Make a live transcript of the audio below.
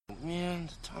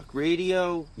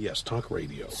radio? Yes, talk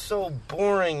radio. So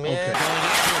boring, man. Okay. Going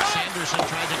after it, Sanderson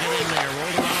tried to get in there,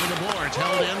 rolled around the boards,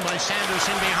 held in by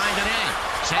Sanderson behind the net.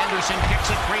 Sanderson kicks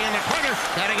it free in the corner,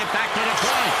 batting it back to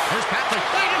Detroit. Here's Patrick,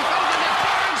 right in front of the net,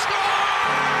 Barnes scores!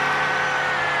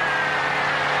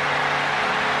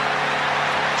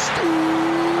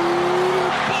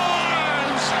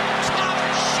 Barnes, top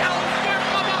shelf for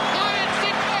Bubba Hyatt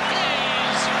for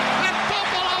cookies, and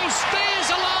Buffalo stays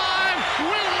alive,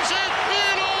 wins it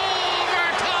in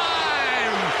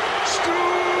overtime. Stu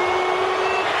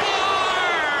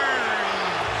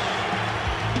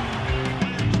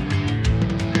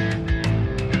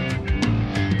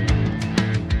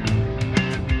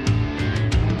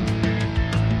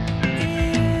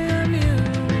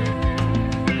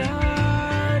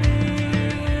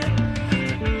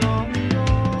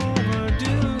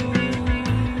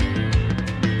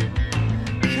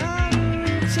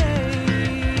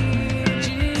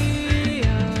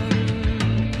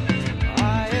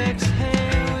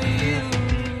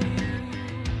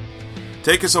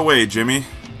Take us away, Jimmy.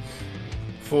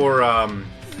 For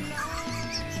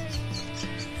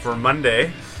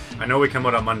Monday, I know we come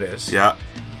out on Mondays. Yeah.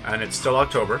 And it's still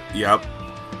October. Yep.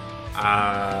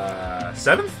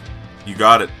 7th? You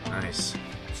got it. Nice.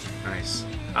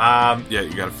 Yeah,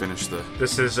 you got to finish the.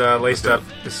 This is Laced Up.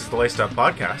 This is the Laced Up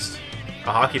podcast.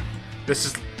 This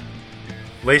is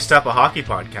Laced Up, a hockey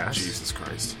podcast. Jesus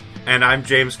Christ. And I'm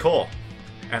James Cole.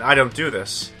 And I don't do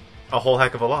this a whole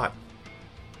heck of a lot.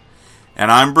 And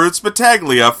I'm Bruce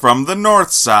Battaglia from the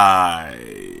North Side.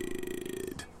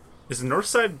 Is the North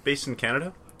Side based in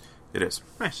Canada? It is.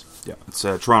 Nice. Yeah, it's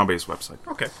a Toronto-based website.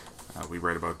 Okay. We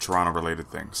write about Toronto-related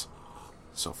things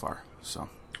so far. So.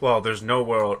 Well, there's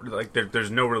nowhere like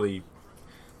there's nowhere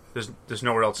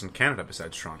else in Canada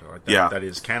besides Toronto. Like Yeah. That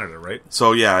is Canada, right?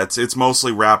 So yeah, it's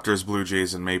mostly Raptors, Blue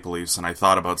Jays, and Maple Leafs, and I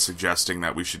thought about suggesting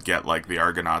that we should get like the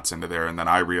Argonauts into there, and then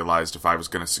I realized if I was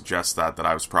going to suggest that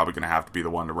I was probably going to have to be the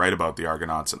one to write about the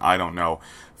Argonauts, and I don't know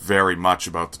very much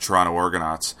about the Toronto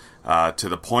Argonauts to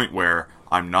the point where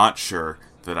I'm not sure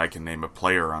that I can name a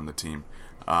player on the team.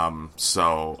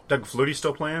 So Doug Flutie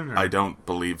still playing? Or? I don't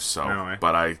believe so, No way.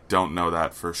 but I don't know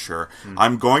that for sure.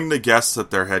 I'm going to guess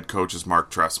that their head coach is Mark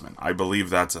Trestman. I believe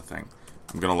that's a thing.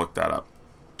 I'm going to look that up.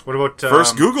 What about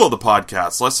First, Google the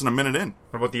podcast. Less than a minute in.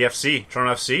 What about the FC?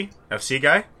 Toronto FC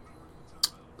guy?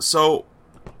 So,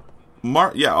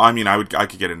 I mean, I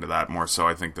could get into that more so,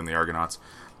 I think, than the Argonauts.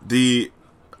 The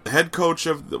head coach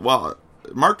of Mark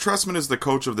Trestman is the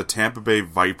coach of the Tampa Bay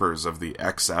Vipers of the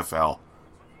XFL.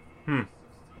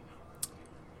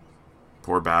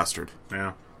 Poor bastard.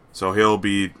 Yeah. So he'll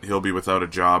be without a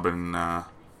job in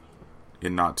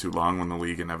not too long when the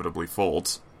league inevitably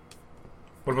folds.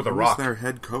 What about the Who's Rock? their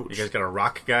head coach? You guys got a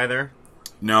Rock guy there?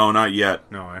 No, not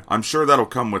yet. No way. I'm sure that'll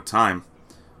come with time.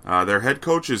 Their head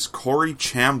coach is Corey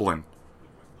Chamblin.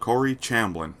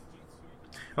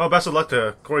 Oh, best of luck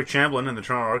to Corey Chamblin and the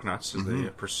Toronto Argonauts as they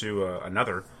pursue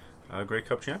another Grey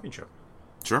Cup championship.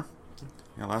 Sure.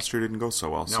 Yeah, last year didn't go so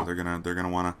well, so No. they're gonna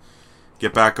want to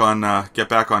get back on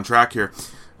track here.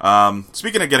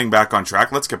 Speaking of getting back on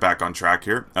track, let's get back on track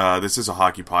here. This is a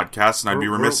hockey podcast, and I'd be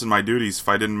remiss in my duties if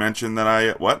I didn't mention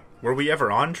that Were we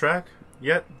ever on track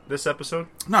yet this episode?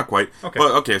 Not quite. Okay.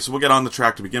 But, okay, so we'll get on the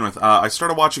track to begin with. I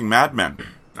started watching Mad Men.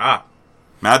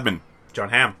 Mad Men. John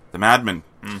Hamm. The Mad Men.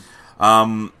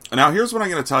 Now, here's what I'm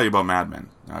going to tell you about Mad Men,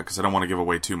 because I don't want to give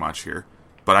away too much here.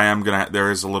 But there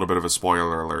is a little bit of a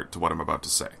spoiler alert to what I'm about to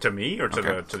say. To me or to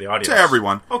Okay. the audience? To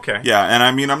everyone. Okay. Yeah, and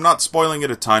I mean, I'm not spoiling it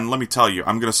a ton. Let me tell you,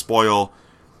 I'm going to spoil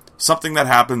something that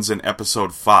happens in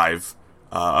episode 5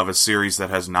 of a series that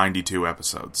has 92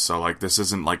 episodes. So, like, this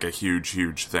isn't, like, a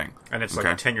huge thing. And it's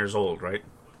like 10 years old, right?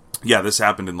 Yeah, this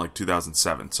happened in, like,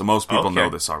 2007. So most people Okay. know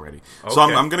this already. So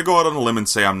I'm going to go out on a limb and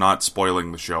say I'm not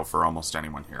spoiling the show for almost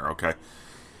anyone here, okay?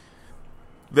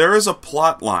 There is a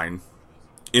plot line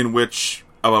in which,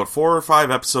 about 4 or 5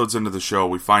 episodes into the show,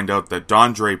 we find out that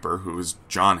Don Draper, who is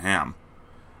John Hamm,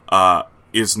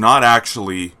 is not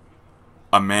actually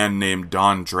a man named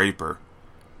Don Draper,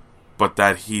 but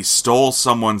that he stole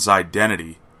someone's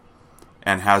identity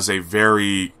and has a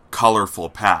very colorful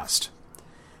past.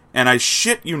 And I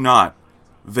shit you not,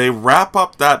 they wrap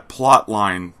up that plot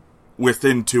line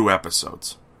within 2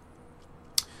 episodes.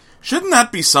 Shouldn't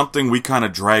that be something we kind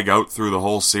of drag out through the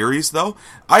whole series, though?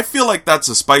 I feel like that's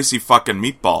a spicy fucking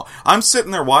meatball. I'm sitting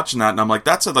there watching that, and I'm like,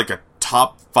 that's like a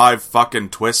top 5 fucking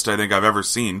twist I think I've ever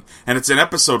seen. And it's in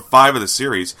episode 5 of the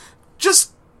series.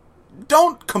 Just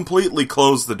don't completely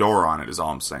close the door on it, is all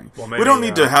I'm saying. Well, maybe, we don't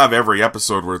need to have every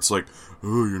episode where it's like,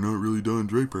 oh, you're not really Don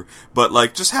Draper. But,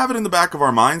 like, just have it in the back of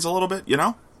our minds a little bit, you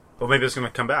know? Well, maybe it's going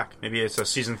to come back. Maybe it's a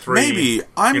season 3. Maybe.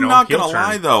 I'm not going to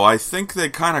lie, though. I think they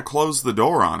kind of closed the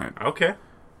door on it. Okay.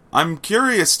 I'm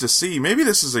curious to see. Maybe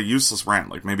this is a useless rant.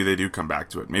 Like, maybe they do come back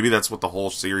to it. Maybe that's what the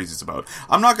whole series is about.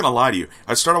 I'm not going to lie to you.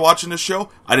 I started watching this show.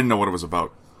 I didn't know what it was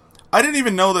about. I didn't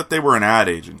even know that they were an ad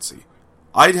agency.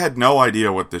 I had no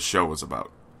idea what this show was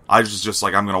about. I was just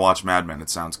like, I'm going to watch Mad Men. It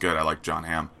sounds good. I like John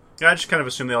Hamm. Yeah, I just kind of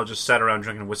assumed they all just sat around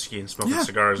drinking whiskey and smoking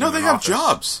cigars. No, in they an have office.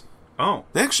 jobs. Oh.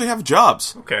 They actually have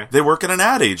jobs. Okay. They work at an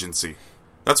ad agency.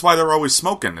 That's why they're always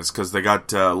smoking, is because they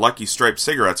got Lucky Strike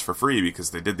cigarettes for free because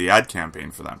they did the ad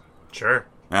campaign for them. Sure.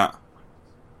 Yeah.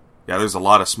 Yeah, there's a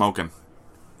lot of smoking.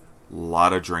 A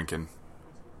lot of drinking.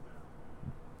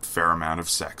 Fair amount of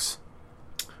sex.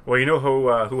 Well, you know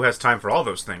who has time for all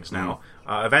those things now?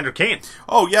 Evander Kane.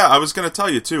 Oh, yeah, I was going to tell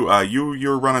you, too.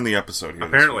 You're running the episode here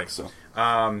Apparently. this week, so.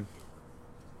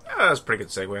 That was a pretty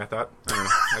good segue, I thought. I don't know.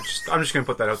 I'm just going to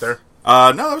put that out there.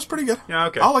 No, that was pretty good. Yeah,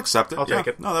 okay. I'll accept it. I'll take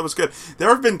it. No, that was good. There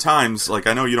have been times, like,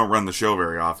 I know you don't run the show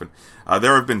very often.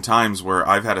 There have been times where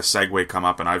I've had a segue come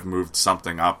up and I've moved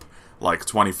something up, like,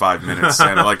 25 minutes.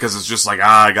 And, like, because it's just like,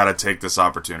 I got to take this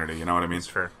opportunity. You know what I mean? That's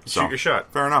fair. So, Shoot your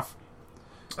shot. Fair enough.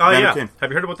 Oh, Evander yeah. Kane. Have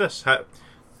you heard about this?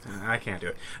 I can't do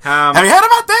it. Have you heard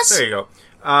about this? There you go.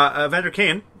 Evander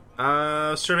Kane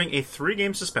serving a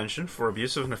 3-game suspension for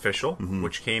abuse of an official,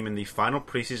 which came in the final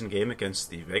preseason game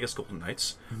against the Vegas Golden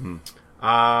Knights.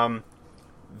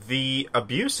 The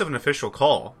abuse of an official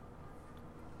call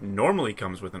normally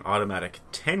comes with an automatic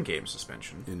 10-game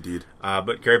suspension. Indeed.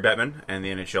 But Gary Bettman and the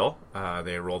NHL,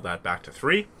 they rolled that back to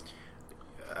 3.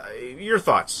 Your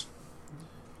thoughts?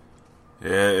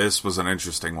 Yeah, this was an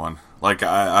interesting one. Like,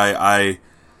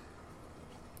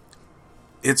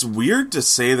 it's weird to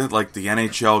say that, like, the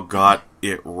NHL got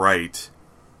it right,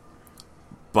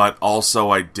 but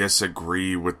also I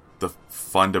disagree with the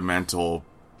fundamental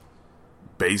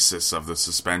basis of the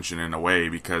suspension in a way,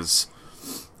 because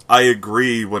I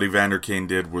agree what Evander Kane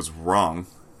did was wrong.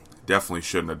 Definitely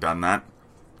shouldn't have done that.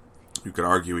 You could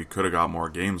argue he could have got more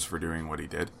games for doing what he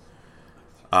did.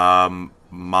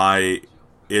 My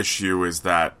issue is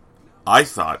that I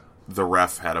thought the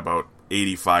ref had about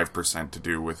 85% to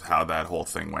do with how that whole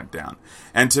thing went down.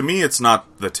 And to me, it's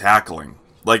not the tackling.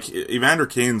 Like, Evander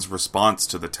Kane's response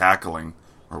to the tackling,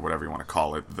 or whatever you want to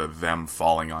call it, them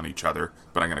falling on each other,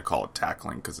 but I'm going to call it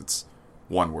tackling because it's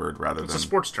one word rather than... It's a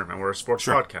sports term, and we're a sports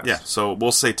Sure. podcast. Yeah, so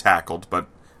we'll say tackled, but,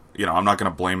 you know, I'm not going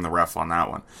to blame the ref on that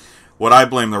one. What I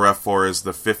blame the ref for is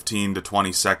the 15 to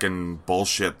 20 second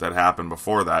bullshit that happened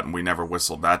before that, and we never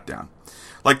whistled that down.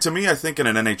 Like, to me, I think in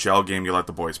an NHL game, you let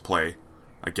the boys play.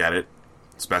 I get it.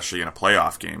 Especially in a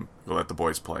playoff game, you let the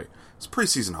boys play. It's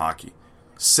preseason hockey.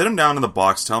 Sit them down in the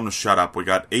box, tell them to shut up. We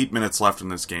got 8 minutes left in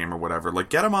this game or whatever. Like,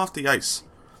 get them off the ice.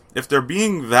 If they're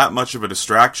being that much of a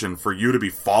distraction for you to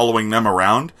be following them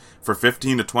around for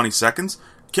 15 to 20 seconds,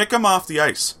 kick them off the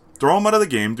ice. Throw them out of the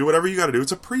game. Do whatever you got to do.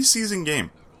 It's a preseason game.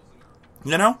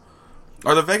 You know?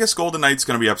 Are the Vegas Golden Knights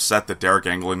going to be upset that Derek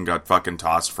Englund got fucking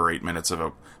tossed for 8 minutes of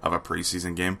a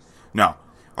preseason game? No.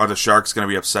 Are the Sharks going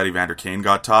to be upset Evander Kane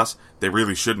got tossed? They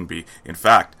really shouldn't be. In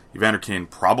fact, Evander Kane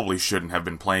probably shouldn't have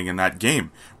been playing in that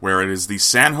game, where it is the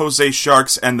San Jose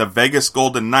Sharks and the Vegas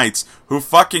Golden Knights who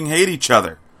fucking hate each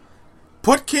other.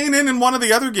 Put Kane in one of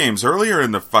the other games earlier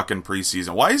in the fucking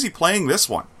preseason. Why is he playing this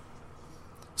one?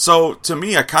 So, to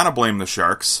me, I kind of blame the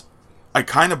Sharks. I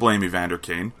kind of blame Evander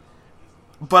Kane.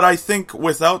 But I think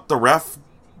without the ref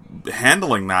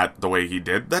handling that the way he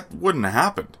did, that wouldn't have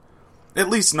happened. At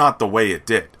least not the way it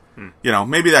did. You know,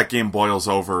 maybe that game boils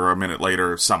over a minute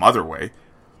later some other way.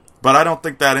 But I don't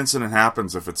think that incident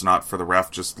happens if it's not for the ref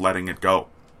just letting it go.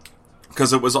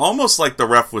 Because it was almost like the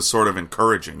ref was sort of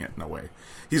encouraging it in a way.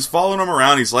 He's following him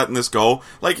around, he's letting this go.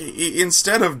 Like,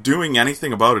 instead of doing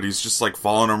anything about it, he's just like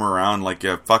following him around like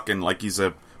a fucking, like he's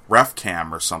a ref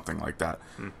cam or something like that.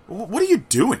 What are you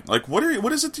doing? Like, what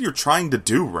is it that you're trying to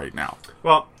do right now?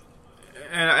 Well,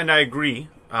 and I agree,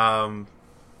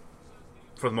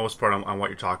 for the most part, on what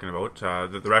you're talking about.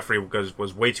 The referee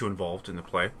was way too involved in the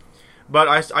play.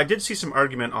 But I did see some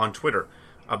argument on Twitter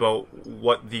about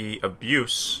what the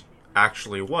abuse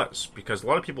actually was, because a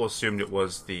lot of people assumed it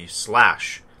was the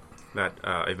slash that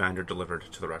Evander delivered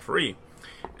to the referee.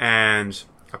 And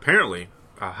apparently,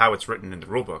 how it's written in the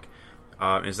rulebook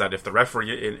is that if the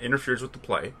referee interferes with the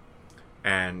play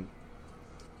and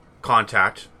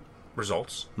contact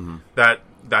results,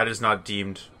 that is not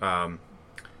deemed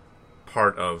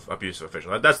part of abuse of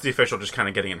official. That's the official just kind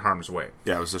of getting in harm's way.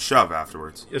 Yeah, it was a shove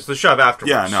afterwards. It's the shove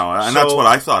afterwards. Yeah, no, and that's what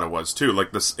I thought it was too.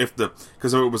 Like this,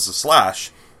 because if it was a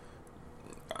slash,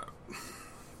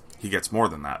 he gets more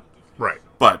than that. Right.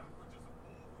 But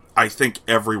I think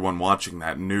everyone watching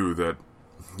that knew that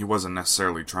he wasn't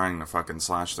necessarily trying to fucking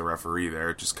slash the referee there.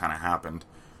 It just kind of happened.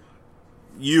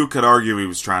 You could argue he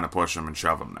was trying to push him and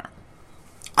shove him there.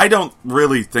 I don't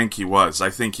really think he was. I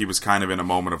think he was kind of in a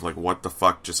moment of like, what the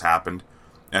fuck just happened?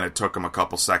 And it took him a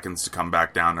couple seconds to come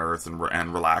back down to earth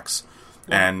and relax.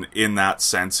 Yeah. And in that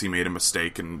sense, he made a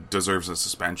mistake and deserves a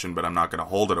suspension, but I'm not going to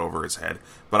hold it over his head.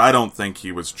 But I don't think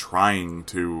he was trying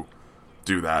to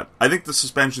do that. I think the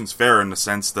suspension's fair in the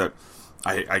sense that,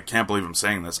 I can't believe I'm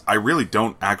saying this, I really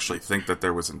don't actually think that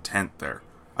there was intent there.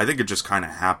 I think it just kind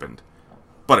of happened.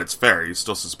 But it's fair. You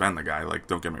still suspend the guy. Like,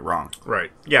 don't get me wrong.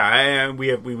 Right. Yeah. And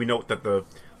we note that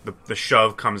the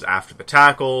shove comes after the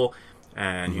tackle,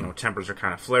 and you know, tempers are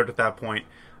kind of flared at that point.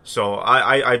 So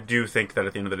I do think that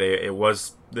at the end of the day, it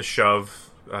was the shove,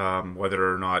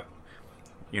 whether or not,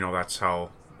 you know, that's how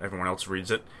everyone else reads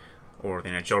it, or the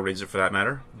NHL reads it for that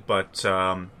matter. But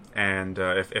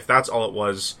if that's all it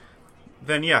was,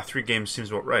 then yeah, 3 games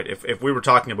seems about right. If we were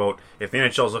talking about, if the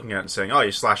NHL is looking at it and saying, oh,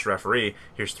 you slashed a referee,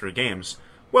 here's 3 games.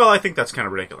 Well, I think that's kind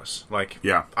of ridiculous. Like,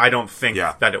 yeah. I don't think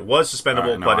that it was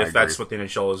suspendable, no, but if that's what the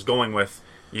NHL is going with,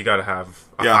 you got to have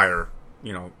a higher,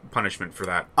 you know, punishment for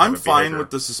that. I'm fine with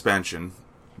the suspension,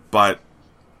 but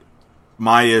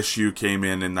my issue came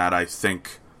in that I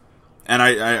think, and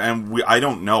I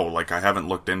don't know, like I haven't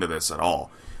looked into this at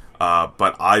all,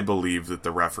 but I believe that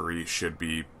the referee should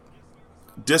be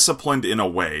disciplined in a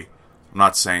way. I'm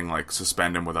not saying like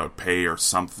suspend him without pay or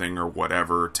something or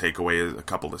whatever, take away a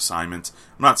couple assignments.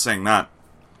 I'm not saying that,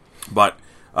 but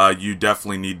you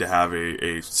definitely need to have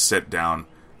a sit down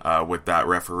with that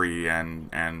referee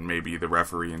and maybe the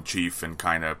referee in chief and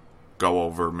kind of go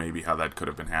over maybe how that could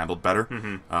have been handled better.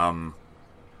 Mm-hmm.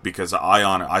 Because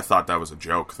I thought that was a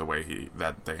joke the way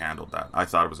that they handled that. I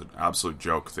thought it was an absolute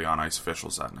joke, the on-ice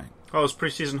officials that night. Oh, it was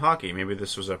preseason hockey. Maybe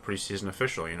this was a preseason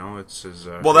official, you know?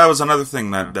 Well, that was another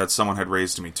thing that someone had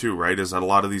raised to me too, right? Is that a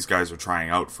lot of these guys are trying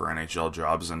out for NHL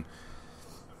jobs, and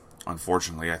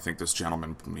unfortunately, I think this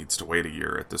gentleman needs to wait a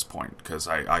year at this point, because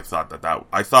I thought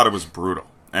I thought it was brutal.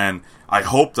 And I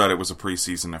hope that it was a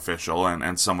preseason official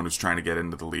and someone who's trying to get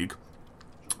into the league.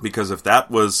 Because if that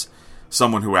was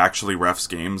someone who actually refs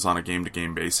games on a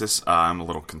game-to-game basis, I'm a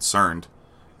little concerned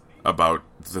about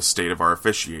the state of our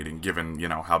officiating, given, you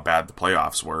know, how bad the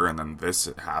playoffs were, and then this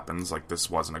happens. Like, this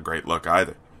wasn't a great look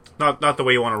either. Not the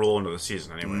way you want to roll into the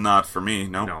season, anyway. Not for me,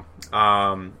 no. No.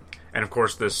 And, of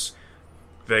course, this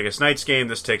Vegas Knights game,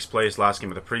 this takes place last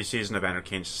game of the preseason. Evander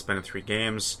Kane suspended 3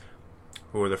 games.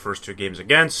 Who were the first 2 games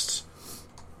against?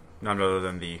 None other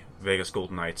than the Vegas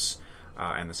Golden Knights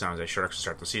and the San Jose Sharks to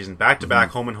start the season. Back-to-back,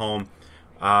 home and home.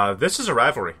 This is a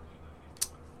rivalry.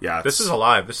 Yeah, this is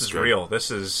alive. This is real.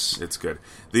 It's good.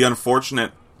 The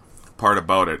unfortunate part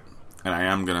about it, and I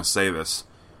am going to say this,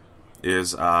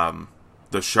 is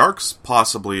the Sharks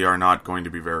possibly are not going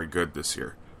to be very good this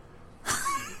year.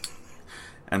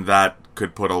 And that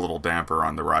could put a little damper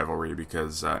on the rivalry,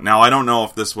 because now I don't know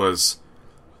if this was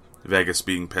Vegas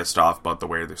being pissed off about the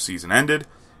way their season ended,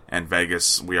 and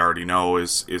Vegas, we already know,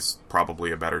 is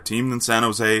probably a better team than San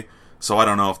Jose, so I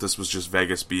don't know if this was just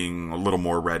Vegas being a little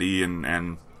more ready,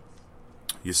 and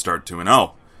you start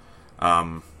 2-0.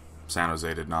 San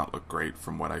Jose did not look great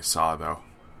from what I saw, though.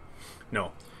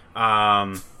 No.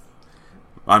 I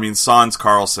mean, Sans,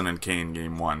 Carlson, and Kane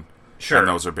game 1. Sure. And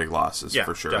those are big losses,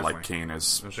 for sure. Definitely. Like, Kane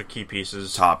is... Those are key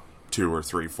pieces. Top 2 or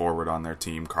 3 forward on their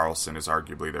team. Carlson is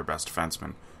arguably their best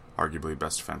defenseman. Arguably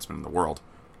best defenseman in the world.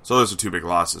 So those are 2 big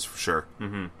losses, for sure.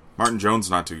 Mm-hmm. Martin Jones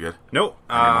not too good. No.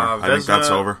 I think that's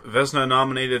over. Vezina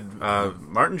nominated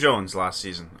Martin Jones last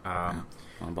season. Well,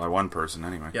 by one person,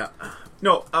 anyway. Yeah.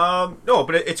 No,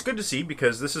 but it's good to see,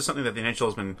 because this is something that the NHL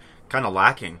has been kind of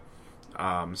lacking,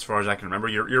 as far as I can remember.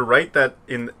 You're right that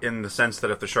in the sense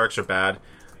that if the Sharks are bad,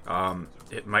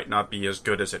 it might not be as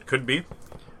good as it could be.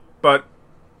 But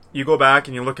you go back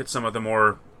and you look at some of the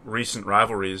more recent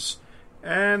rivalries,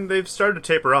 and they've started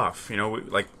to taper off. You know,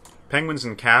 like Penguins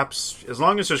and Caps. As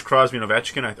long as there's Crosby and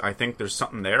Ovechkin, I think there's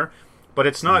something there. But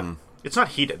it's not. Mm-hmm. It's not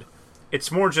heated.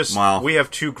 It's more just we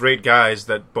have 2 great guys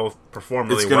that both perform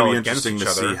really well against each other.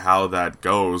 It's going to be interesting to see how that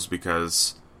goes,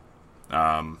 because,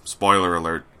 spoiler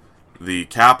alert, the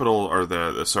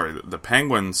the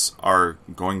Penguins are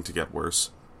going to get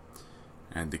worse,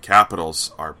 and the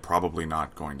Capitals are probably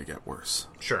not going to get worse.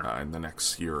 Sure. In the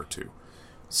next year or 2.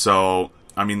 So,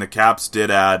 I mean, the Caps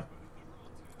did add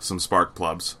some spark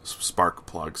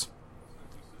plugs.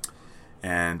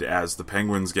 And as the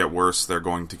Penguins get worse, they're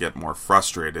going to get more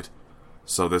frustrated.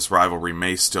 So this rivalry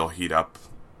may still heat up,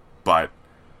 but,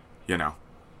 you know.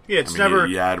 Yeah, it's never...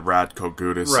 You add Radko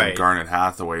Gudas and Garnet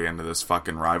Hathaway into this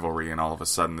fucking rivalry, and all of a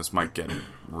sudden this might get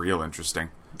real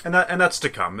interesting. And that's to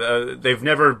come. They've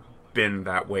never been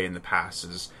that way in the past.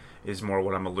 Is more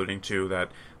what I'm alluding to. That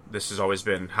this has always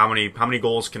been how many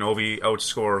goals can Ovi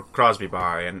outscore Crosby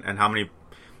by, and how many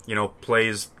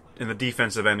plays in the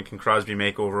defensive end can Crosby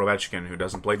make over Ovechkin, who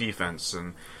doesn't play defense,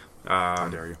 and How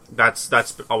dare you? that's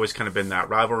always kind of been that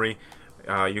rivalry.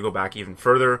 You go back even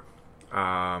further,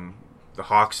 the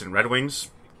Hawks and Red Wings,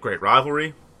 great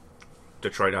rivalry.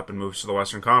 Detroit up and moves to the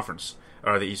Western Conference,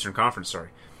 or the Eastern Conference, sorry.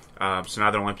 So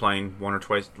now they're only playing one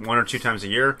or two times a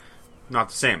year. Not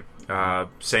the same.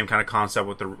 Same kind of concept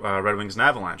with the Red Wings and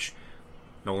Avalanche.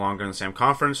 No longer in the same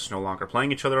conference, no longer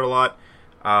playing each other a lot.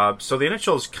 So the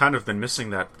NHL has kind of been missing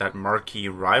that marquee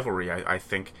rivalry, I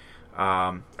think,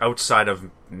 outside of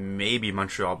maybe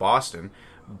Montreal-Boston,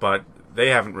 but they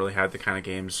haven't really had the kind of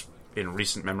games in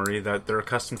recent memory that they're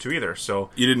accustomed to either. So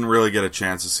You didn't really get a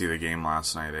chance to see the game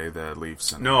last night, eh? The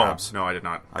Leafs and Habs. No, I did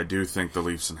not. I do think the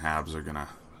Leafs and Habs are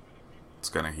it's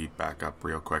gonna heat back up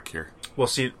real quick here. Well,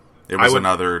 see, It was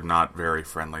another not very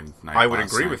friendly night. I would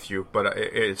last agree night. with you, but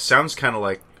it sounds kind of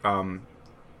like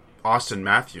Austin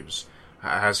Matthews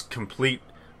has complete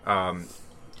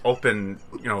open,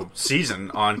 season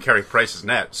on Carey Price's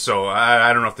net. So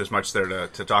I don't know if there's much there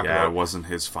to talk Yeah, about. it wasn't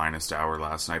his finest hour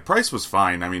last night. Price was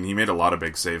fine. I mean, he made a lot of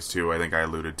big saves too. I think I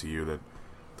alluded to you that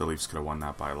the Leafs could have won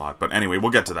that by a lot. But anyway,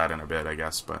 we'll get to that in a bit, I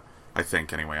guess. But I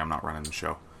think anyway, I'm not running the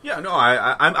show. Yeah, no,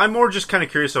 I'm more just kind of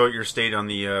curious about your state on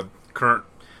the current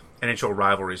NHL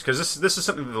rivalries, because this is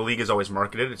something that the league has always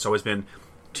marketed. It's always been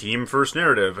team first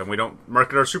narrative, and we don't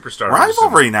market our superstars.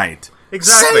 Rivalry night.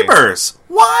 Exactly. Sabres.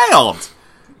 Wild.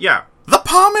 Yeah. The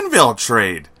Pominville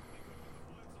trade.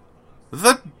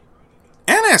 The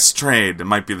Ennis trade. It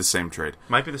might be the same trade.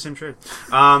 Might be the same trade.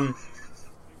 But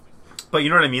you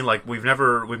know what I mean? Like we've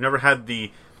never had the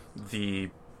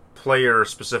player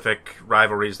specific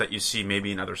rivalries that you see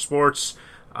maybe in other sports.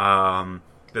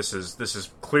 This is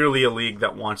clearly a league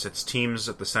that wants its teams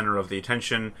at the center of the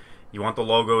attention. You want the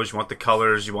logos, you want the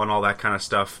colors, you want all that kind of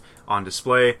stuff on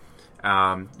display.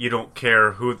 You don't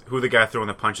care who the guy throwing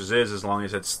the punches is, as long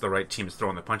as it's the right teams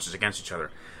throwing the punches against each other.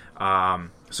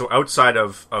 So outside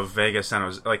of Vegas and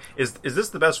Jose, like is this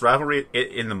the best rivalry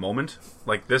in the moment?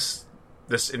 Like this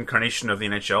incarnation of the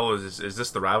NHL is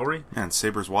this the rivalry? Man,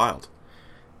 Sabres wild.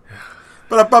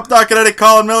 But up knocking Eddie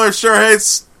Colin Miller sure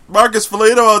hates Marcus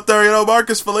Foligno out there.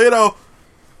 Marcus Foligno,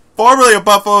 formerly a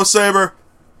Buffalo Sabre.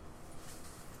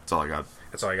 That's all I got.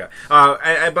 That's all I got.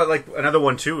 But like another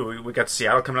one too, we got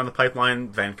Seattle coming down the pipeline.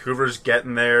 Vancouver's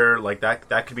getting there. Like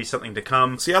that could be something to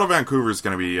come. Seattle Vancouver is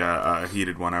going to be a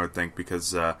heated one, I would think,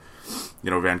 because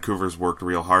Vancouver's worked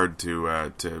real hard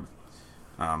to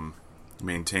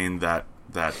maintain that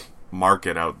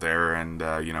market out there, and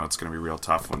it's going to be real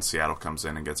tough when Seattle comes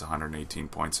in and gets 118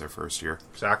 points their first year.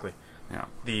 Exactly. Yeah.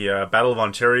 The Battle of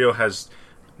Ontario has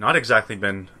not exactly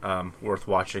been worth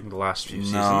watching the last few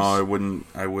seasons. No,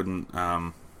 I wouldn't.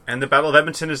 And the Battle of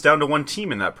Edmonton is down to one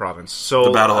team in that province. So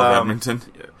The Battle of Edmonton.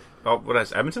 Oh, what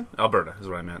is Edmonton? Alberta is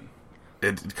what I meant.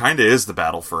 It kind of is the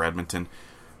battle for Edmonton.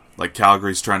 Like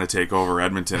Calgary's trying to take over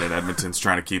Edmonton, and Edmonton's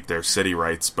trying to keep their city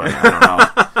rights. But I don't know.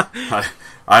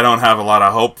 I don't have a lot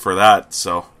of hope for that.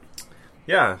 So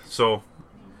yeah. So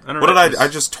I don't what know. did I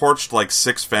just torched like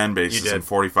 6 fan bases in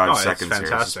 45 seconds here.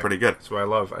 This is pretty good. That's what I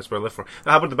love. That's what I live for.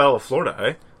 How about the Battle of Florida,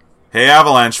 eh? Hey,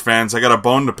 Avalanche fans, I got a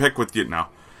bone to pick with you. No,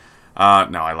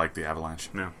 I like the Avalanche.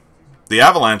 No. The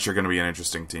Avalanche are going to be an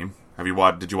interesting team.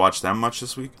 Did you watch them much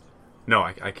this week? No,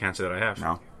 I can't say that I have.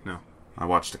 No. I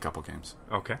watched a couple games.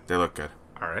 Okay. They look good.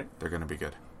 All right. They're going to be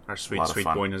good. Our sweet lot of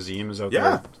fun. boy Nazem is out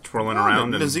there twirling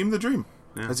around. Nazem the Dream.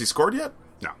 Yeah. Has he scored yet?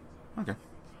 No. Okay.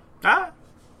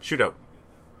 Shootout.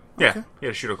 Yeah, Okay. he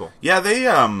had a shoot-out goal. Yeah, they,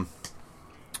 I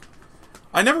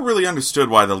never really understood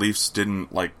why the Leafs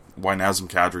didn't, why Nazem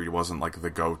Kadri wasn't, the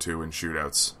go-to in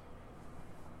shootouts.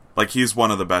 He's one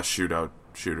of the best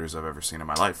shooters I've ever seen in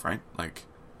my life, right?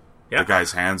 Yeah. The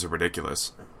guy's hands are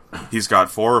ridiculous. He's got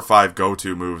 4 or 5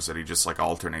 go-to moves that he just,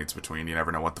 alternates between. You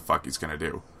never know what the fuck he's going to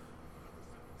do.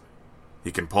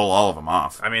 He can pull all of them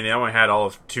off. I mean, they only had all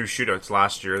of 2 shootouts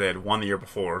last year. They had one the year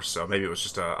before, so maybe it was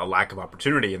just a lack of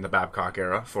opportunity in the Babcock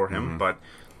era for him. Mm-hmm. But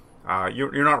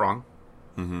you're not wrong.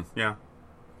 Mm-hmm. Yeah.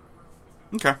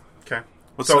 Okay. Okay.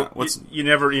 What's you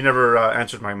never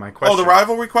answered my question. Oh, the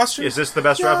rivalry question? Is this the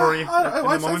best rivalry?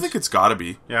 I think it's got to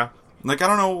be. Yeah. I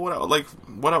don't know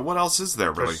what else is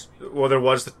there really. Well, there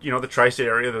was the tri-state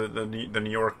area, the New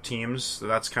York teams.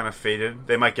 That's kind of faded.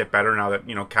 They might get better now that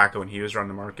Kakko and Hughes are on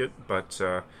the market, but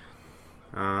yeah,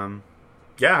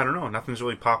 I don't know. Nothing's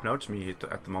really popping out to me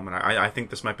at the moment. I think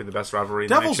this might be the best rivalry.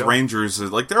 Devils in the NHL. Rangers is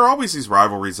there are always these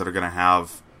rivalries that are going to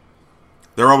have.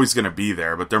 They're always going to be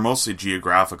there, but they're mostly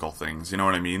geographical things. You know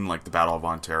what I mean? Like the Battle of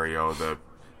Ontario, the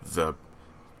the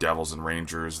Devils and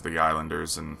Rangers, the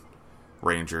Islanders and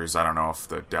Rangers. I don't know if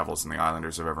the Devils and the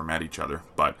Islanders have ever met each other,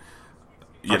 but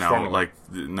you know, like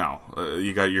no,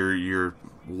 you got your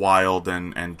Wild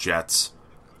and Jets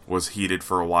was heated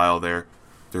for a while there.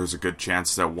 There's a good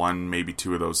chance that one, maybe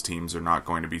two of those teams are not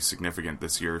going to be significant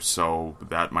this year, so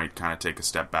that might kind of take a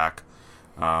step back.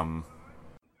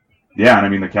 Yeah, and I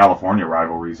mean the California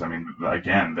rivalries, I mean,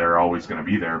 again, they're always going to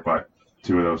be there, but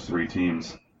two of those three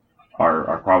teams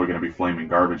are probably going to be flaming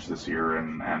garbage this year,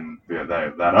 and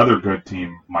that other good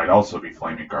team might also be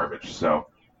flaming garbage. So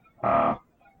a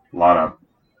lot of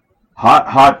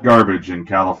hot garbage in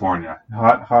California.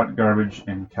 Hot garbage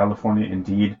in California,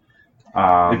 indeed.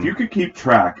 If you could keep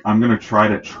track, I'm going to try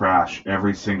to trash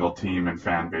every single team and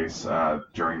fan base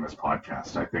during this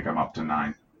podcast. I think I'm up to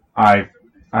 9. I've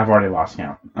already lost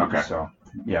count. Okay. So,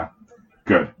 yeah.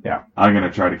 Good. Yeah. I'm going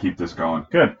to try to keep this going.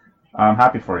 Good. I'm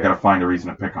happy for I you. got to find a reason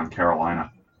to pick on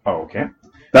Carolina. Oh, okay.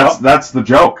 That's the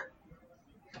joke.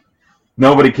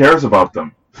 Nobody cares about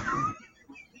them.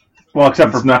 Well,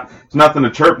 except for It's nothing to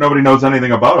chirp. Nobody knows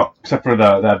anything about them. except for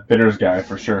that Bitters guy,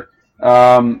 for sure.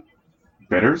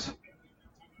 Bitters?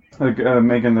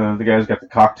 Making the guys got the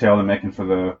cocktail they're making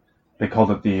for they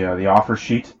called it the offer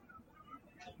sheet.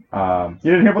 You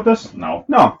didn't hear about this? No.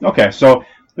 No. Okay, so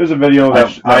there's a video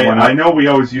that I know we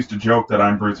always used to joke that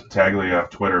I'm Bruce Battaglia of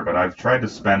Twitter, but I've tried to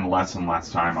spend less and less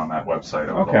time on that website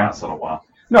over the last little while.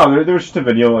 No, there was just a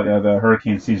video, the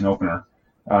Hurricane season opener.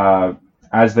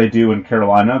 As they do in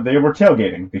Carolina, they were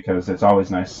tailgating because it's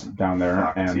always nice down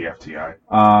there. And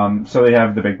TFTI. so they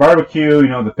have the big barbecue,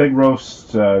 the pig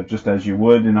roast, just as you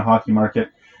would in a hockey market.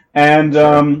 And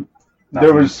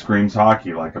there was screams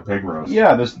hockey like a pig roast.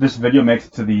 Yeah, this video makes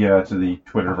it to the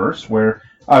Twitterverse where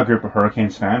a group of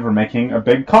Hurricanes fans were making a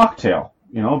big cocktail.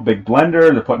 Big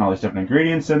blender. They're putting all these different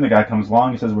ingredients in. The guy comes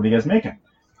along. He says, "What are you guys making?"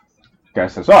 The guy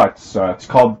says, "Oh, it's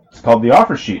called the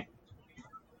offer sheet."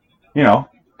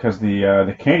 Because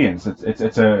the Canadians,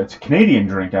 it's a Canadian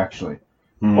drink actually.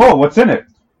 Oh, what's in it?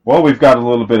 Well, we've got a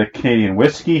little bit of Canadian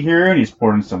whiskey here, and he's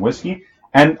pouring some whiskey.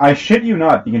 And I shit you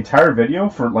not, the entire video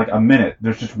for like a minute,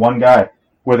 there's just one guy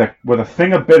with a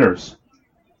thing of bitters,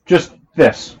 just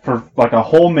this for like a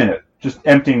whole minute, just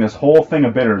emptying this whole thing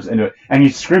of bitters into it, and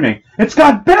he's screaming, "It's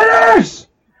got bitters!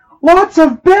 Lots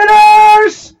of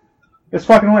bitters!" It's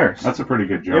fucking hilarious. That's a pretty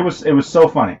good joke. It was so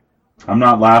funny. I'm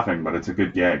not laughing, but it's a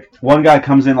good gag. One guy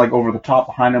comes in like over the top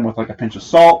behind him with like a pinch of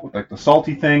salt, with like the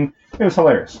salty thing. It was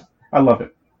hilarious. I loved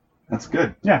it. That's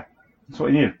good. Yeah, that's what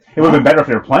you needed. It would have been better if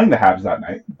they were playing the Habs that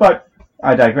night, but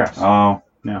I digress. Oh.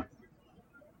 Yeah.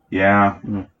 Yeah.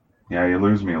 Yeah, you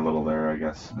lose me a little there, I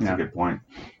guess. That's a good point.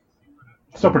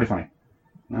 Still pretty funny.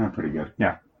 Pretty good.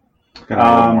 Yeah. Got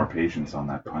a little more patience on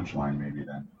that punchline maybe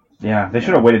then. Yeah, they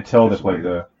should have waited till they played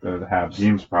the Habs.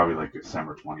 Game's probably like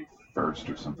December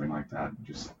 21st or something like that.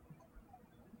 Just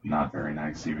not very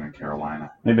nice, even in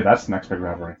Carolina. Maybe that's the next big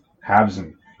rivalry. Habs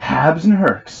and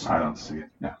Hurks. I don't see it.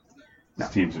 No. These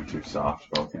teams are too soft,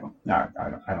 both of them. No,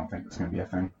 I don't think it's going to be a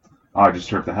thing. Oh, I just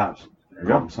hurt the Habs. There you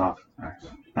go. Soft.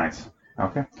 Nice.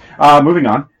 Okay. Moving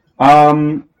on.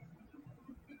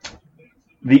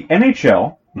 The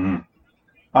NHL.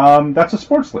 That's a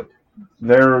sports league.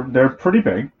 They're pretty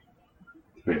big.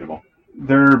 Debatable.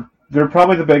 They're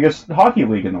probably the biggest hockey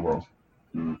league in the world.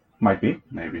 Might be.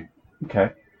 Maybe.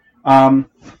 Okay. And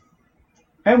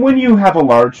when you have a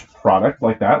large product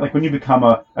like that, like when you become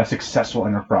a successful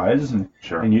enterprise and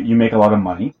you make a lot of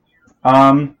money,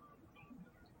 one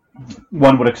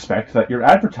would expect that your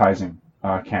advertising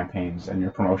campaigns and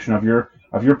your promotion of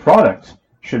your product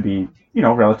should be,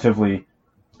 relatively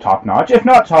top notch. If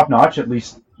not top notch, at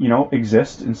least,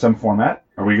 exist in some format.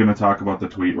 Are we going to talk about the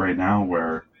tweet right now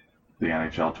where the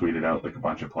NHL tweeted out like a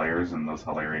bunch of players and those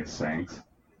hilarious sayings?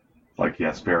 Like,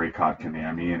 yes, Barry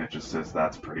Kotkaniemi, and it just says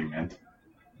that's pretty mint.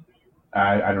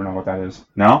 I don't know what that is.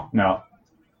 No? No.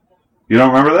 You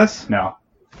don't remember this? No.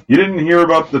 You didn't hear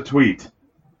about the tweet.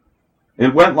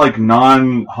 It went like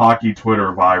non-hockey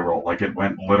Twitter viral. Like it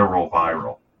went literal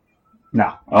viral.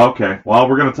 No. Okay. Well,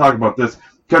 we're going to talk about this.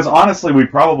 Because honestly, we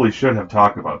probably should have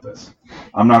talked about this.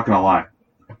 I'm not going to lie.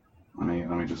 Let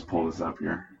me just pull this up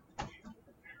here.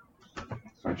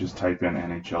 If I just type in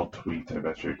NHL tweet, I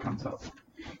bet you it comes up.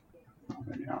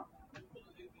 Maybe not.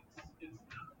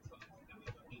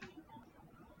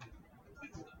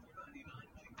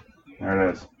 There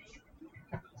it is.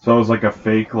 So it was like a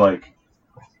fake like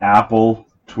Apple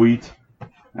tweet,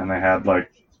 and they had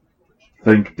like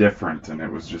think different, and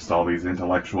it was just all these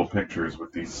intellectual pictures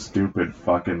with these stupid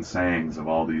fucking sayings of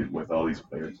all these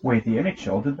players. Wait, the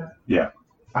NHL did that? Yeah.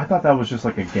 I thought that was just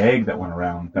like a gag that went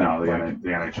around. No, the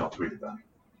NHL tweeted that.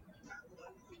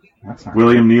 That's not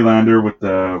William Nylander with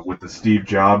the Steve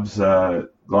Jobs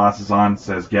glasses on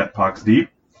says, "Get pucks deep."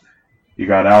 You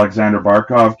got Alexander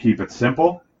Barkov, "Keep it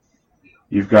simple."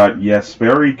 You've got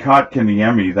Jesperi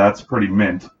Kotkaniemi, that's pretty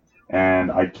mint.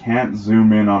 And I can't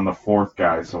zoom in on the fourth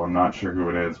guy, so I'm not sure who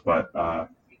it is, but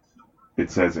it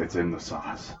says it's in the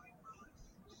sauce.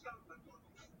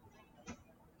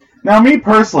 Now, me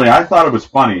personally, I thought it was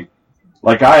funny.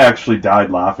 Like, I actually died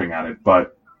laughing at it,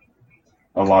 but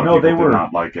a lot of people did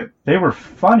not like it. They were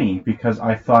funny because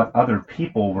I thought other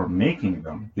people were making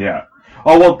them. Yeah.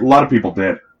 Oh, well, a lot of people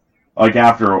did. Like,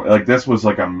 this was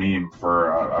like a meme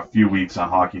for a few weeks on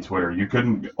hockey Twitter. You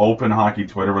couldn't open hockey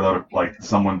Twitter without, like,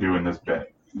 someone doing this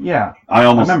bit. Yeah. I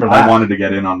remember that. I wanted to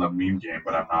get in on the meme game,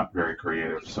 but I'm not very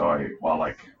creative, so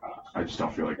I just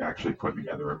don't feel like actually putting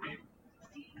together a meme.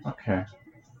 Okay.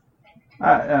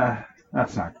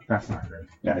 That's not great.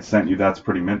 Yeah, I sent you That's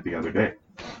Pretty Mint the other day.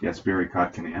 Jesperi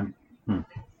Kotkaniemi.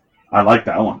 I like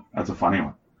that one. That's a funny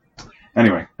one.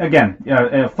 Anyway. Again,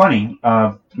 funny.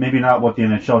 Maybe not what the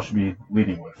NHL should be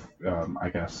leading with, I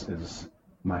guess, is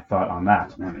my thought on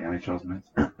that. Man, the NHL's nice.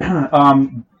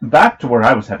 Back to where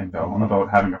I was heading, though, about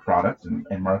having a product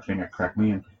and marketing it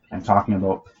correctly and talking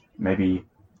about maybe,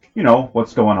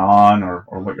 what's going on or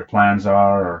what your plans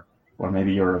are or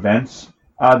maybe your events.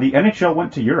 The NHL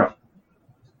went to Europe.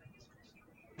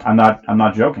 I'm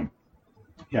not joking.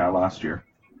 Yeah, last year.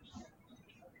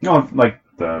 No, like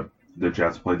the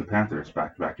Jets played the Panthers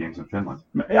back-to-back games in Finland.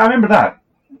 I remember that.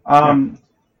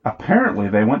 Apparently,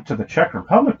 they went to the Czech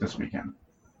Republic this weekend.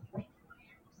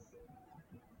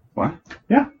 What?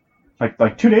 Yeah,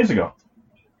 like 2 days ago.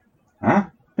 Huh?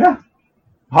 Yeah,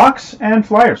 Hawks and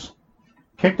Flyers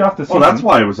kicked off the season. Oh, that's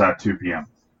why it was at 2 p.m.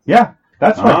 Yeah,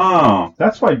 that's why. Oh.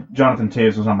 That's why Jonathan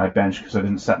Toews was on my bench because I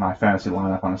didn't set my fantasy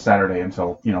lineup on a Saturday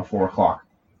until 4:00.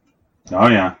 Oh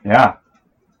yeah. Yeah.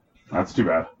 That's too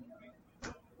bad.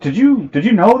 Did you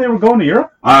know they were going to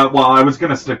Europe? Well, I was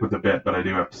going to stick with the bit, but I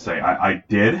do have to say I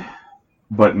did,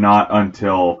 but not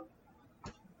until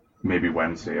maybe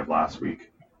Wednesday of last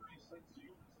week.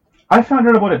 I found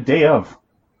out about a day of.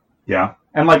 Yeah.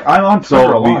 And I'm on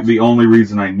Twitter a lot. So the only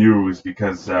reason I knew is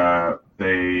because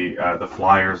the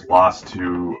Flyers lost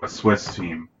to a Swiss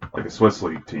team, like a Swiss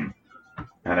league team,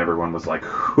 and everyone was like,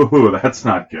 "Ooh, that's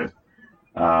not good."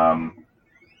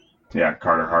 Yeah,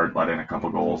 Carter Hart let in a couple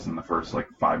goals in the first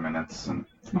 5 minutes, and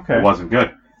it wasn't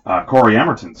good. Corey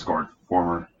Emerton scored,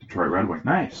 former Detroit Red Wing.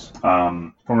 Nice.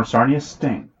 Former Sarnia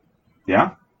Sting.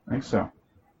 Yeah? I think so.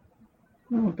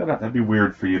 Well, that'd be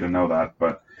weird for you to know that,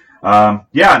 but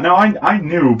I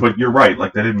knew, but you're right.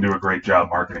 They didn't do a great job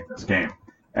marketing this game,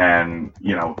 and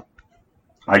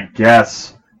I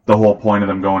guess the whole point of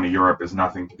them going to Europe is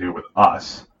nothing to do with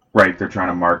us, right? They're trying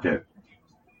to market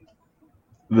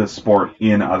the sport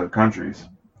in other countries,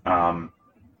 because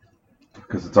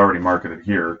it's already marketed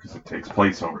here because it takes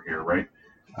place over here, right?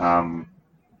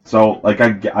 So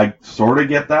I sort of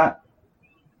get that,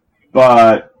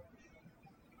 but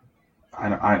I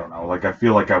don't know. I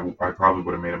feel like I probably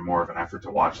would have made more of an effort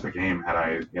to watch the game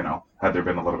had there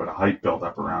been a little bit of hype built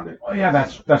up around it. Oh yeah,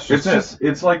 that's just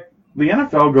it's like the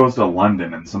NFL goes to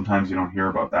London, and sometimes you don't hear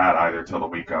about that either till the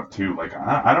week of too.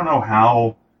 I don't know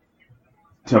how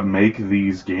to make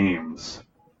these games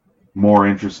more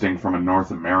interesting from a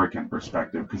North American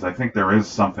perspective, because I think there is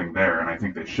something there, and I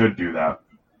think they should do that.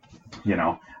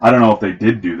 I don't know if they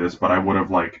did do this, but I would have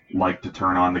liked to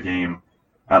turn on the game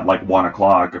at 1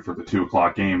 o'clock for the 2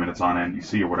 o'clock game, and it's on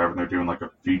NBC or whatever, and they're doing a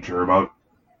feature about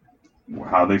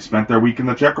how they spent their week in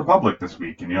the Czech Republic this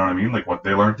week, and you know what I mean? What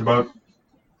they learned about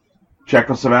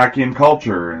Czechoslovakian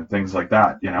culture and things like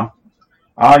that,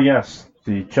 Ah, yes.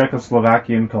 The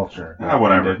Czechoslovakian culture.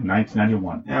 Whatever.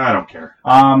 1991. Yeah, I don't care.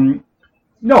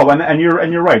 No, and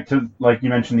you're right. To you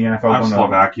mentioned the NFL. I'm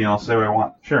Slovakian. I'll say what I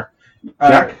want. Sure.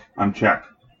 Czech. I'm Czech.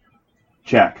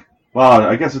 Czech. Well,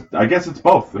 I guess it's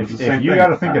both. It's if you got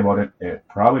to think about it, it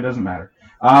probably doesn't matter.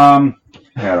 Yeah,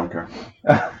 I don't care.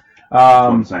 That's what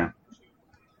I'm saying.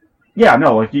 Yeah,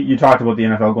 no. You talked about the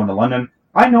NFL going to London.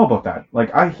 I know about that.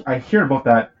 I hear about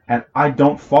that, and I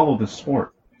don't follow the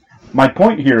sport. My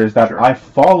point here is that I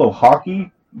follow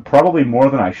hockey probably more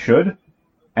than I should,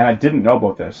 and I didn't know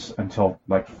about this until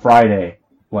Friday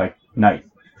night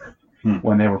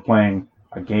when they were playing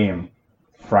a game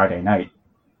Friday night.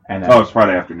 And then, it's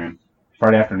Friday afternoon.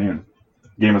 Friday afternoon.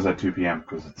 Game is at 2 p.m.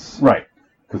 because it's right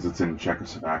because it's in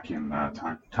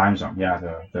Czechoslovakian time zone. Yeah,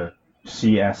 the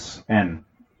CSN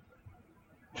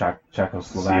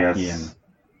Czechoslovakian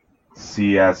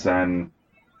CSN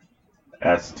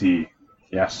ST.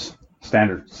 Yes.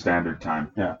 Standard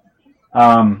time. Yeah.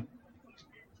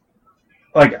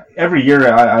 Every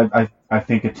year, I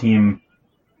think a team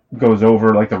goes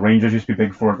over, like the Rangers used to be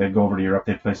big for it. They'd go over to Europe.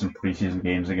 They'd play some preseason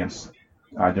games against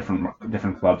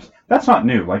different clubs. That's not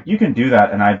new. Like you can do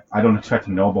that, and I don't expect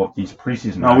to know about these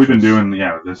preseason. No, we've been doing.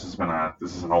 Yeah, this is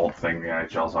an old thing the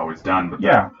NHL's always done. But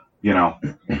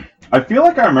I feel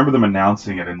like I remember them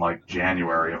announcing it in like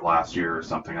January of last year or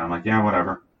something. I'm like, yeah,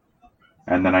 whatever.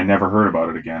 And then I never heard about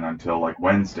it again until like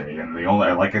Wednesday. And the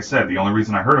only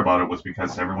reason I heard about it was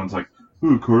because everyone's like,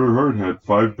 "Ooh, Carter Hart had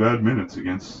 5 bad minutes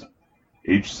against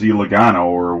HC Logano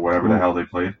or whatever the hell they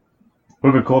played."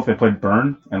 Would have been cool if they played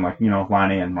Byrne and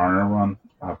Laine and Marner were on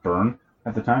Byrne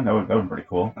at the time. That would have been pretty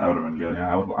cool. That would have been good.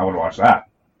 Yeah, I would watch that.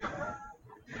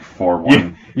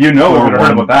 4-1. You know, we would have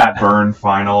heard about that. Byrne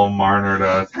final, Marner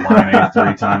to Laine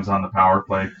 3 times on the power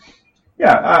play.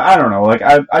 Yeah, I don't know. Like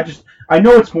I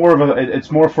know it's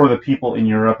more for the people in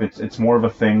Europe. It's more of a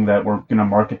thing that we're gonna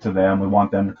market to them. We want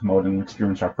them to come out and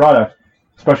experience our product,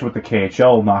 especially with the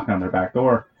KHL knocking on their back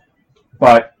door.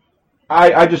 But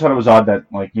I just thought it was odd that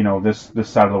this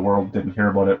side of the world didn't hear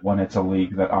about it when it's a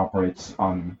league that operates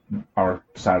on our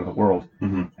side of the world.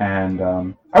 Mm-hmm. And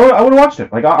I would have watched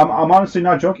it. Like I'm honestly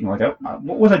not joking. Like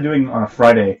what was I doing on a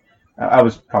Friday? I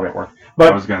was probably at work.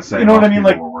 But I was gonna say, you know what I mean?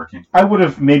 Like we're working. I would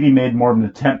have maybe made more of an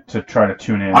attempt to try to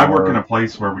tune in. I work in a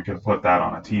place where we could put that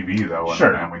on a TV though,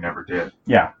 and we never did.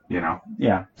 Yeah.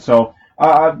 Yeah. So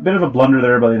a bit of a blunder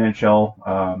there by the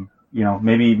NHL.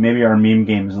 Maybe our meme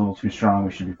game is a little too strong.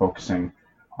 We should be focusing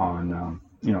on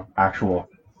actual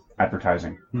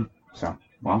advertising. So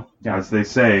as they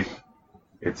say,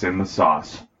 it's in the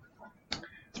sauce.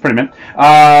 It's pretty mint.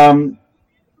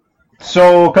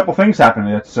 So a couple things happened.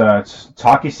 It's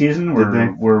hockey season.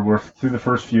 We're through the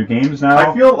first few games now.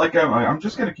 I feel like I'm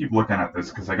just gonna keep looking at this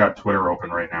because I got Twitter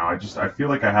open right now. I feel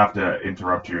like I have to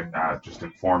interrupt you and just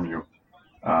inform you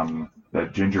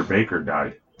that Ginger Baker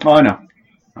died. Oh, I know.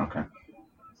 Okay.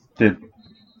 Did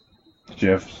you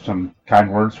have some kind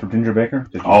words for Ginger Baker?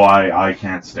 Oh, I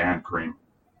can't stand Cream.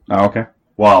 Oh, okay.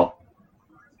 Well,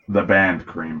 the band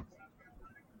Cream.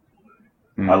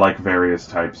 I like various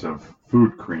types of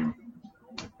food cream.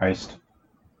 Iced?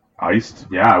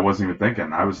 Yeah, I wasn't even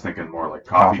thinking. I was thinking more like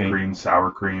coffee cream,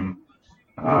 sour cream.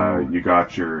 You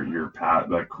got your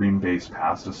like cream-based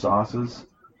pasta sauces.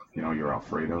 Your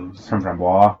Alfredos. Creme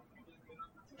framboise.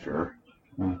 Sure.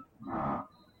 You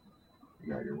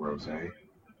got your rosé.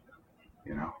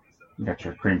 You got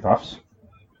your cream puffs.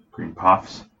 Cream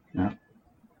puffs. Yeah.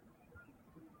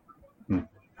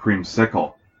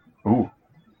 Creamsicle. Ooh.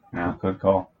 Yeah. Good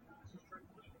call.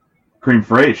 Cream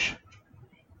fraiche.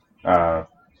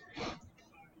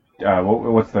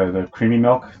 What's the creamy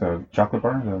milk? The chocolate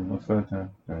bar? What's the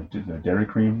dairy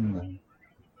cream?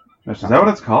 Is that what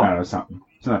it's called? No, it's something.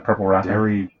 Isn't that purple wrapper?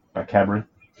 Dairy. Cadbury?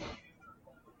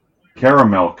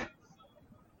 Caramilk.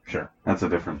 Sure. That's a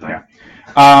different thing. Yeah.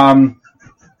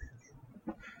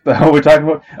 The hell are we talking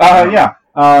about? Yeah.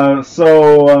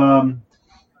 So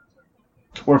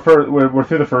we're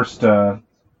through the first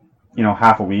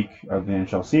half a week of the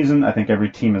NHL season. I think every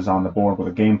team is on the board with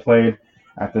a game played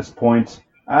at this point.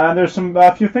 There's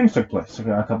a few things took place.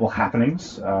 A couple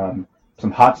happenings,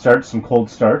 some hot starts, some cold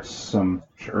starts, some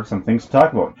things to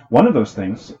talk about. One of those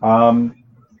things, John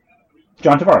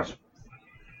Tavares.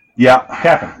 Yeah.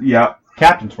 Captain. Yeah.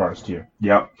 Captain Tavares to you.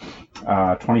 Yep.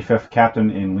 25th captain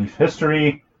in Leaf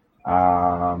history.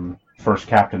 First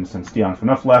captain since Dion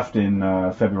Phaneuf left in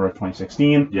February of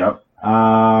 2016. Yep.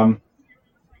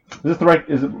 Is this the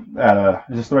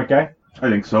right guy? I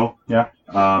think so. Yeah.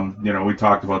 We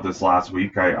talked about this last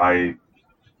week. I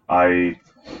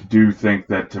do think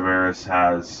that Tavares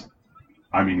has,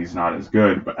 he's not as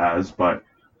good but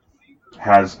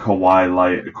has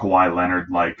Kawhi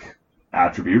Leonard-like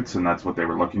attributes, and that's what they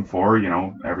were looking for.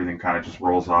 Everything kind of just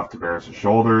rolls off Tavares'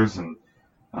 shoulders, and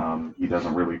he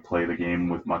doesn't really play the game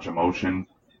with much emotion,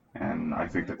 and I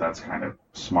think that that's kind of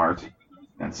smart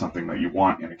and something that you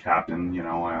want in a captain.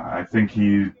 I think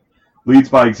he leads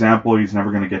by example. He's never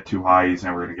going to get too high. He's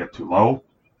never going to get too low,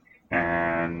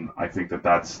 and I think that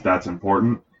that's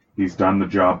important. He's done the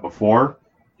job before.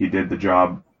 He did the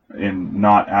job in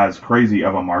not as crazy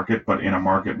of a market, but in a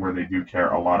market where they do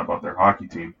care a lot about their hockey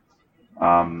team.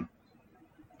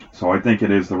 So I think it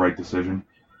is the right decision.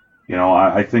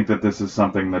 I think that this is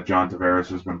something that John Tavares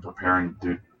has been preparing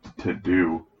to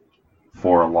do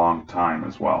for a long time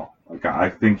as well. Like, I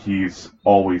think he's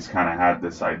always kind of had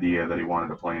this idea that he wanted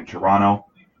to play in Toronto,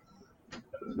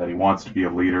 that he wants to be a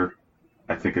leader.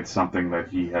 I think it's something that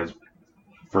he has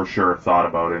for sure thought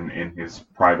about in his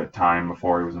private time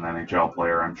before he was an NHL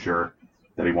player. I'm sure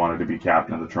that he wanted to be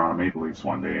captain of the Toronto Maple Leafs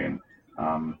one day. And,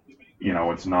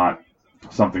 it's not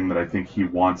something that I think he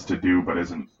wants to do but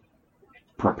isn't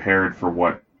prepared for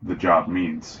what the job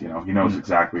means. You know, he knows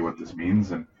exactly what this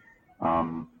means, and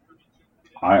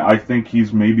I think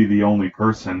he's maybe the only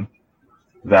person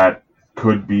that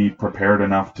could be prepared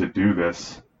enough to do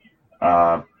this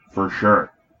for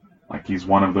sure. Like, he's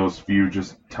one of those few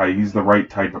he's the right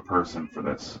type of person for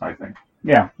this, I think.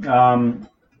 Yeah,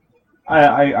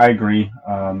 I agree.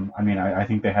 I mean, I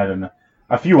think they had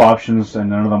a few options, and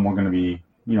none of them were going to be,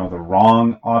 you know, the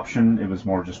wrong option. It was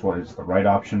more just what is the right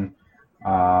option.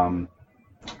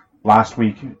 Last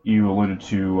week, you alluded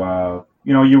to,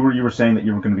 you know, you were saying that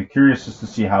you were going to be curious just to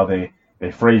see how they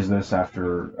phrased this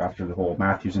after the whole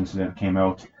Matthews incident came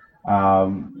out.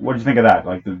 What do you think of that?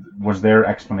 Like, was their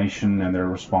explanation and their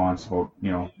response about, you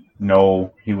know,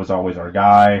 no, he was always our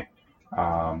guy.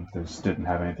 This didn't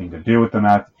have anything to do with the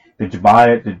Matt. Did you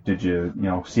buy it? Did you, you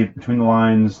know, see it between the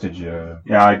lines? Did you?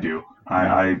 Yeah, I do.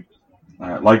 I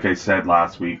like I said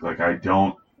last week, like, I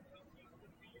don't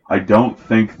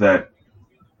think that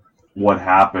what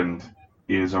happened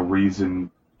is a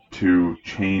reason to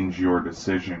change your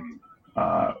decision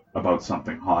about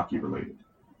something hockey related.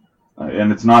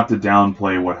 And it's not to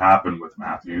downplay what happened with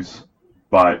Matthews,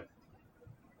 but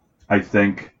I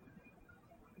think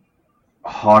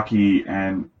hockey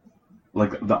and,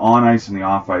 like, the on ice and the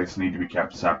off ice need to be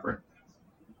kept separate.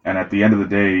 And at the end of the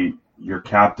day, your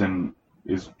captain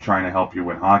is trying to help you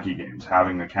win hockey games.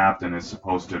 Having the captain is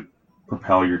supposed to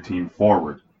propel your team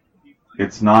forward.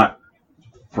 It's not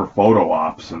for photo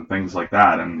ops and things like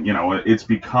that. And, you know, it's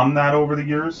become that over the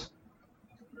years.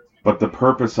 But the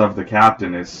purpose of the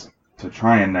captain is to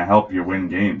try and help you win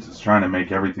games. It's trying to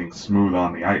make everything smooth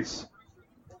on the ice.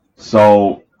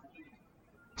 So,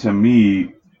 to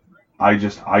me, I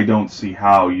don't see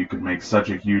how you could make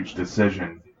such a huge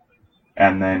decision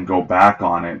and then go back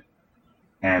on it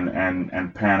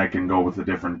and panic and go with a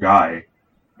different guy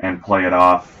and play it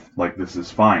off like this is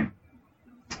fine.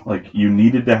 Like, you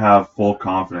needed to have full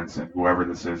confidence in whoever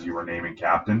this is you were naming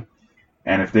captain.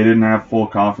 And if they didn't have full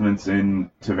confidence in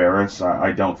Tavares,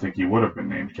 I don't think he would have been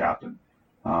named captain.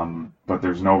 But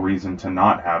there's no reason to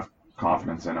not have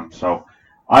confidence in him. So,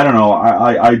 I don't know.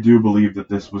 I do believe that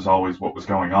this was always what was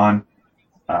going on.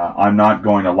 I'm not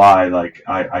going to lie. Like,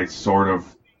 I sort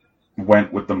of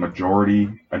went with the majority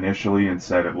initially and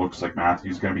said it looks like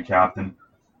Matthew's going to be captain.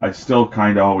 I still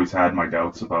kind of always had my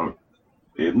doubts about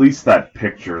at least that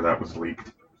picture that was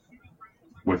leaked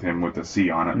with him with the C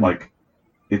on it. Like,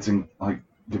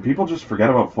 do people just forget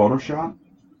about Photoshop?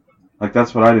 Like,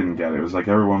 that's what I didn't get. It was like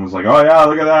everyone was like, oh yeah,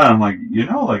 look at that. I'm like, you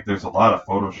know, like, there's a lot of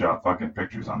Photoshop fucking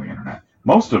pictures on the internet.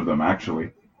 Most of them,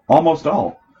 actually. Almost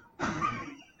all.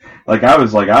 Like, I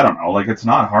was like, I don't know, like, it's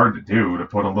not hard to do, to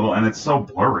put a little, and it's so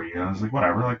blurry, and I was like,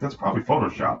 whatever, like, that's probably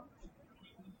Photoshop.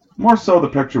 More so the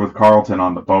picture with Carlton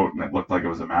on the boat, and it looked like it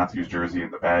was a Matthews jersey in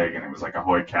the bag, and it was like a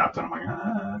Hoyt captain. I'm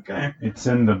like, okay. It's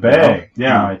in the bag,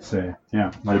 yeah. I'd say,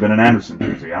 yeah. Might have been an Anderson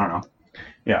jersey, I don't know.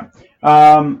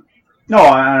 Yeah. No,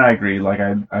 I agree. Like,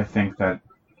 I think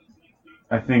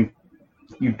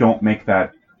you don't make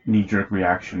that knee-jerk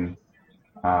reaction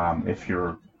if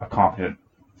you're a competent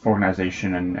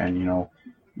organization and you know,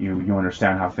 you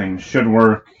understand how things should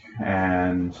work,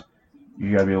 and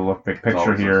you gotta be able to look big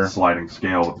picture here. A sliding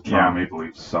scale with the Toronto Maple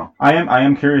Leafs. So I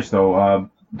am curious though.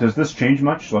 Does this change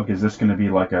much? Like, is this going to be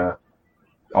like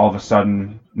all of a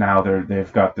sudden now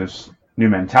they've got this new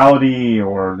mentality,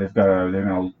 or they're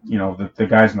gonna, you know, the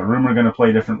guys in the room are going to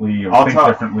play differently or think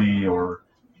differently, or?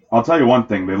 I'll tell you one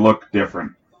thing: they look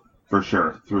different for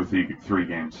sure through three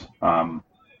games.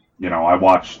 You know, I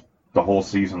watched the whole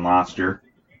season last year.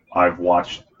 I've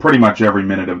watched pretty much every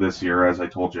minute of this year. As I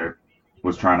told you, I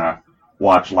was trying to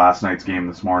watch last night's game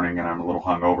this morning, and I'm a little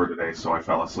hungover today, so I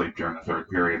fell asleep during the third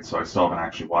period, so I still haven't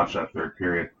actually watched that third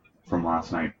period from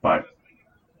last night. But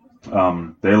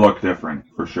they look different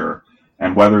for sure.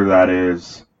 And whether that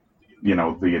is, you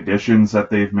know, the additions that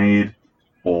they've made,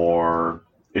 or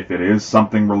if it is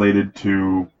something related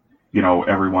to, you know,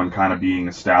 everyone kind of being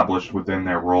established within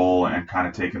their role and kind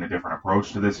of taking a different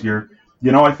approach to this year.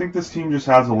 You know, I think this team just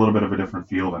has a little bit of a different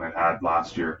feel than it had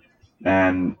last year.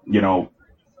 And, you know,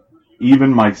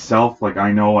 even myself, like,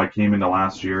 I know I came into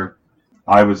last year,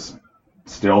 I was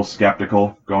still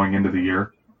skeptical going into the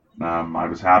year. I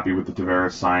was happy with the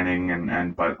Tavares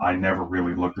signing, but I never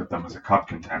really looked at them as a cup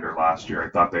contender last year. I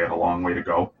thought they had a long way to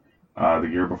go. The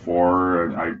year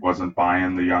before, I wasn't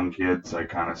buying the young kids. I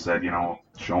kind of said, you know,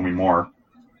 show me more.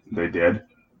 They did.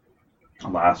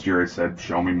 Last year I said,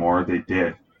 show me more. They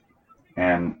did.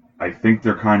 And I think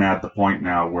they're kind of at the point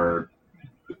now where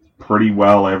pretty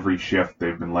well every shift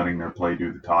they've been letting their play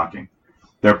do the talking.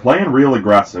 They're playing real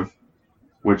aggressive,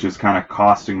 which is kind of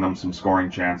costing them some scoring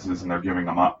chances, and they're giving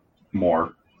them up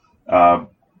more.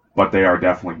 but they are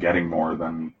definitely getting more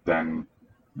than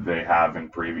they have in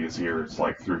previous years.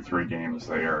 Like through 3 games,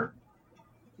 they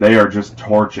are just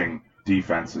torching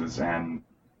defenses, and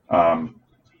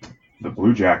the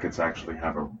Blue Jackets actually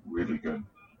have a really good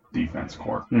defense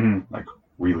core, like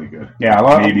really good. Yeah,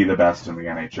 maybe the best in the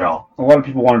NHL. A lot of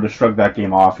people wanted to shrug that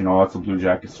game off. That's the Blue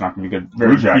Jackets. It's not going to be good.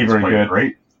 Blue Jackets very played good.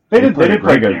 Great. They did play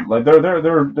good. Game. Like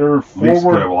their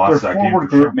forward group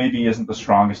sure. Maybe isn't the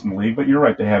strongest in the league, but you're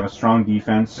right. They have a strong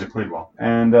defense. They played well.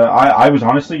 And I was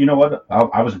honestly, you know what?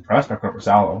 I was impressed by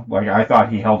Korpisalo. Like I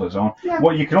thought he held his own. Yeah.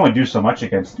 Well, you can only do so much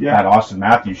against that Austin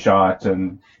Matthews shot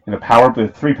and a power play,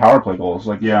 3 power play goals.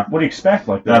 Like what do you expect?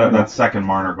 Like that second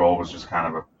Marner goal was just kind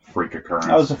of a freak occurrence.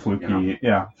 That was a fluky,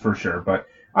 for sure. But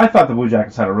I thought the Blue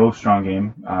Jackets had a real strong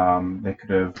game. They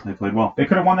played well. They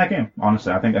could have won that game.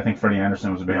 Honestly, I think Freddie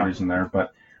Anderson was a big reason there.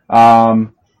 But I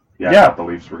thought the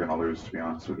Leafs were going to lose, to be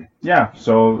honest with you. Yeah.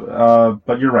 So,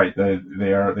 but you're right.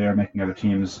 They are making other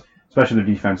teams, especially their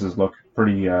defenses, look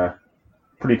pretty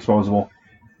exposable.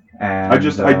 And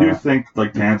I do think,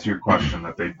 like, to answer your question,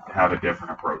 that they have a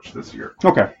different approach this year.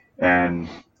 Okay. And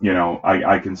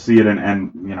I can see it,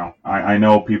 and I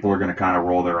know people are going to kind of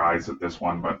roll their eyes at this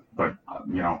one, but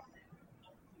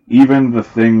even the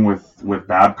thing with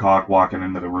Babcock walking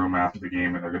into the room after the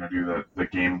game, and they're going to do the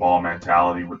game ball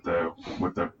mentality with the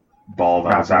ball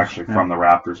that was actually from the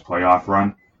Raptors playoff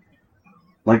run,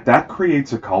 like that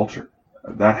creates a culture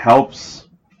that helps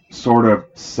sort of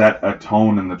set a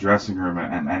tone in the dressing room,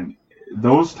 and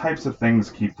those types of things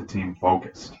keep the team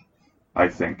focused. I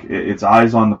think it's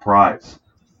eyes on the prize.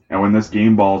 And when this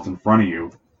game ball is in front of you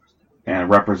and it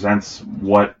represents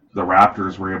what the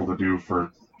Raptors were able to do for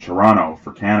Toronto,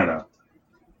 for Canada,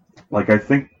 like I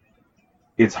think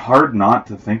it's hard not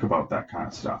to think about that kind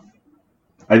of stuff.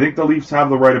 I think the Leafs have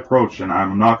the right approach, and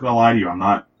I'm not going to lie to you.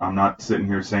 I'm not sitting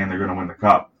here saying they're going to win the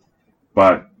cup,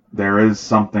 but there is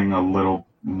something a little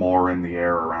more in the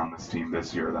air around this team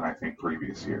this year than I think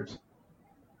previous years.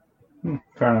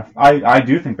 Fair enough. I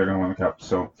do think they're going to win the cup.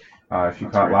 So if you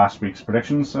caught last week's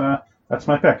predictions, that's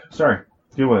my pick. Sorry,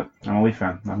 deal with it. I'm a Leaf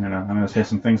fan. I'm gonna say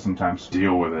some things sometimes.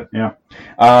 Deal with it. Yeah.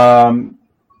 Around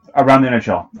the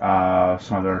NHL,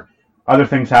 some other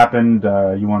things happened.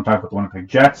 You want to talk about the Winnipeg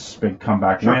Jets? Big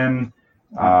comeback win.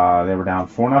 They were down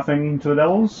 4-0 to the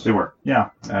Devils. They were. Yeah,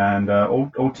 and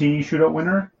OT shootout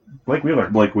winner Blake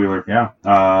Wheeler.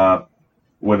 Yeah.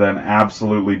 With an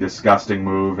absolutely disgusting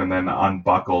move, and then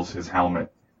unbuckles his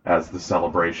helmet as the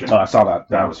celebration. Oh, I saw that.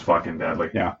 That was fucking deadly.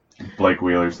 Yeah. Blake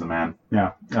Wheeler's the man.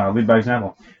 Yeah. Lead by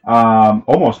example.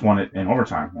 Almost won it in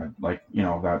overtime. Get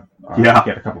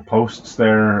a couple posts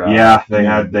there.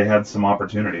 They had some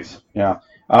opportunities. Yeah.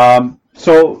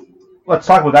 So let's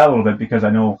talk about that a little bit, because I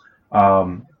know,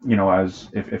 as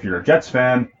if you're a Jets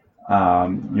fan,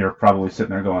 you're probably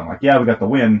sitting there going like, yeah, we got the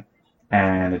win.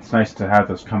 And it's nice to have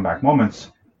those comeback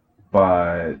moments,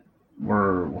 but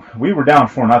we were down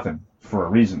 4-0 for a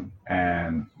reason,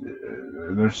 and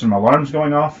there's some alarms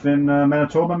going off in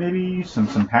Manitoba, maybe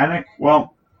some panic.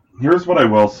 Well, here's what I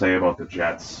will say about the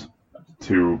Jets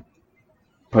to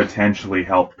potentially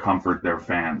help comfort their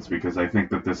fans, because I think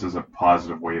that this is a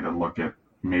positive way to look at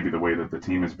maybe the way that the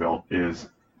team is built. Is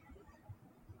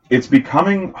it's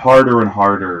becoming harder and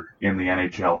harder in the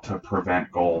NHL to prevent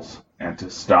goals and to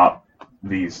stop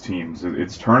these teams.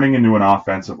 It's turning into an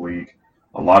offensive league.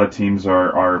 A lot of teams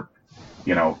are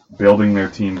building their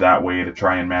team that way to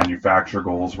try and manufacture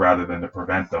goals rather than to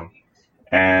prevent them.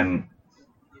 And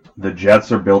the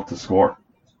Jets are built to score.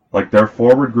 Like, their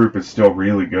forward group is still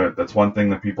really good. That's one thing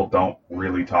that people don't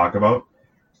really talk about.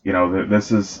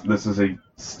 This is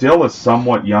still a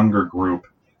somewhat younger group,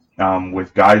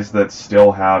 with guys that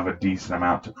still have a decent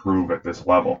amount to prove at this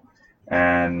level.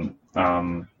 And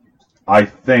I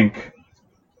think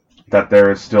that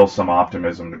there is still some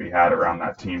optimism to be had around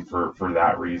that team for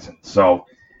that reason. So,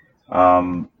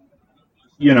 they're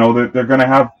going to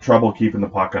have trouble keeping the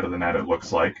puck out of the net, it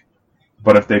looks like.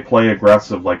 But if they play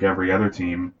aggressive like every other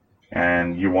team,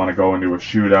 and you want to go into a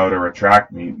shootout or a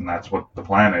track meet, and that's what the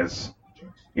plan is,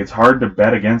 it's hard to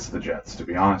bet against the Jets, to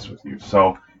be honest with you.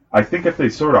 So I think if they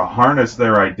sort of harness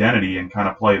their identity and kind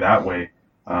of play that way,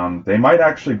 they might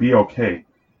actually be okay.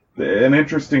 An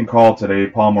interesting call today,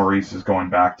 Paul Maurice is going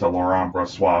back to Laurent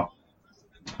Brossoit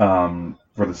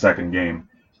for the second game,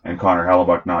 and Connor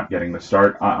Hellebuck not getting the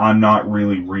start. I'm not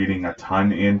really reading a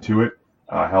ton into it.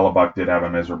 Hellebuck did have a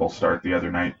miserable start the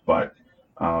other night, but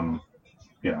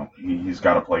he's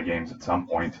got to play games at some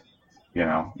point.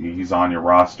 He's on your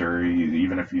roster,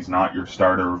 even if he's not your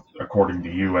starter according to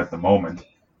you at the moment.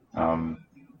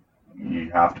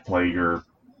 You have to play your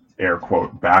air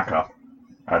quote backup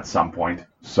at some point.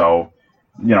 So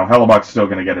Hellebuck's still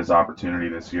going to get his opportunity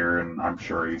this year, and I'm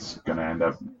sure he's going to end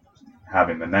up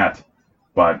having the net.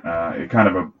 But it kind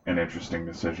of an interesting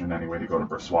decision anyway to go to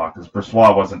Brossoit, because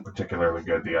Brossoit wasn't particularly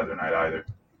good the other night either.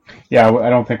 Yeah, I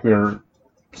don't think we were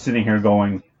sitting here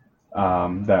going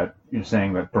that you're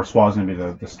saying that Brossoit is going to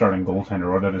be the starting goaltender,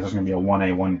 or that it's going to be a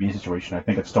 1A, 1B situation. I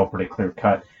think it's still pretty clear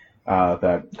cut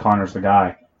that Connor's the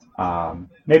guy.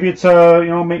 Maybe it's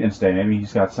maintenance day. Maybe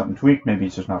he's got something tweaked. Maybe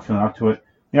he's just not feeling up to it.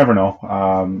 You never know.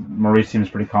 Maurice seems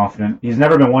pretty confident. He's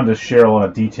never been one to share a lot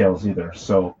of details either,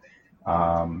 so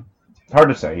it's hard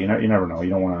to say. You never know. You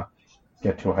don't want to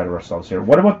get too ahead of ourselves here.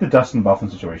 What about the Dustin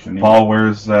Byfuglien situation? Paul,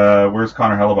 where's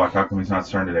Connor Hellebuck? How come he's not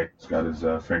starting today? He's got his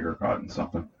finger caught in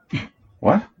something.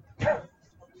 What?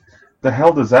 The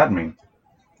hell does that mean?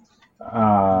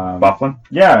 Byfuglien?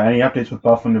 Yeah. Any updates with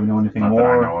Byfuglien? Do we know anything Not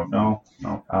more? that I know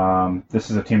of. No. This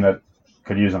is a team that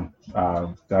could use him.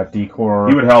 That decor.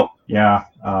 He would help. Yeah.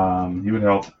 He would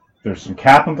help. There's some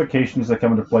cap implications that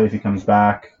come into play if he comes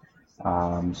back.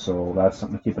 So that's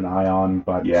something to keep an eye on.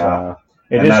 But Yeah.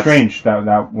 it is strange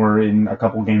that we're in a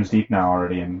couple games deep now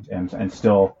already, and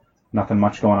still nothing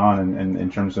much going on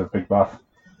in terms of Big Buff.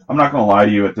 I'm not going to lie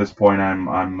to you. At this point,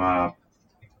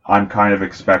 I'm kind of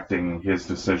expecting his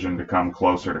decision to come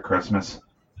closer to Christmas,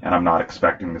 and I'm not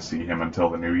expecting to see him until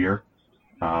the new year.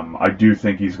 I do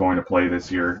think he's going to play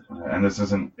this year, and this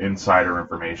isn't insider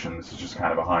information. This is just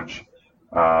kind of a hunch.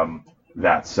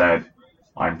 That said,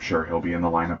 I'm sure he'll be in the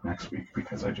lineup next week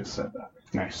because I just said that.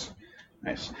 Nice.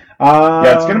 Yeah,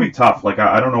 it's going to be tough. Like,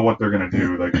 I don't know what they're going to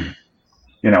do. Like,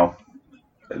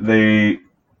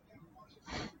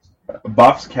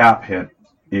 Buff's cap hit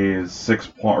is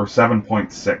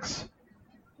 7.6,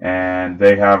 and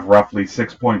they have roughly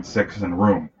 6.6 in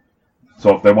room.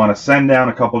 So if they want to send down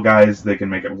a couple guys, they can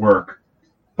make it work,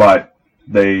 but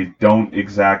they don't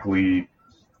exactly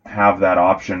have that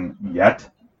option yet.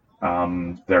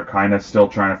 They're kind of still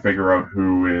trying to figure out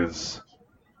who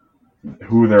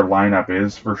their lineup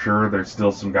is for sure. There's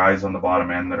still some guys on the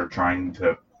bottom end that are trying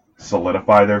to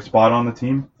solidify their spot on the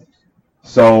team.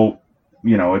 So,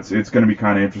 it's going to be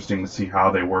kind of interesting to see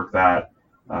how they work that,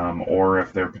 or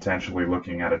if they're potentially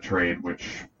looking at a trade, which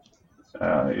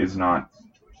is not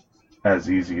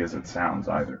as easy as it sounds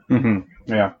either. Mm-hmm.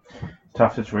 Yeah,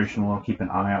 tough situation. We'll keep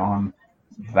an eye on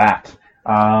that.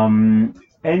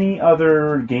 Any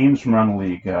other games from around the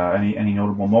league? Any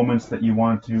notable moments that you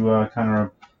want to kind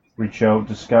of reach out,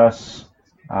 discuss?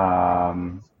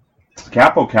 Capo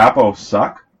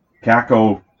suck?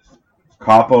 Capo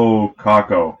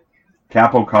Caco.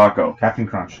 Captain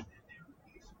Crunch.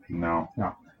 No.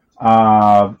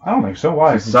 I don't think so.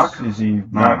 Why? Does he suck? Is he No,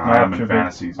 not I'm up in to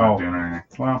fantasy. He's not doing anything.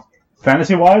 Well,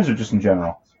 fantasy-wise or just in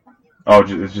general? Oh,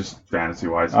 it's just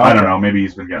fantasy-wise. I don't know. Maybe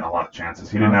he's been getting a lot of chances.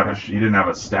 He didn't have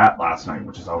a stat last night,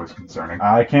 which is always concerning.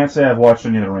 I can't say I've watched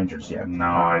any of the Rangers yet. No,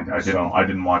 I didn't. I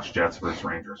didn't watch Jets versus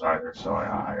Rangers either, so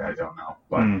I don't know.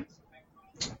 But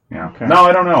yeah, Okay. no,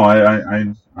 I don't know.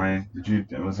 I did you?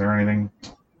 Was there anything?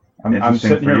 I'm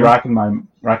sitting here racking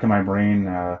my brain.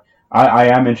 I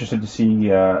am interested to see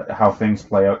how things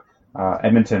play out.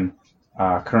 Edmonton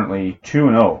currently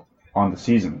 2-0 on the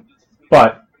season,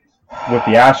 but with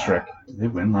the asterisk, Did they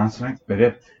win last night? they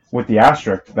did. With the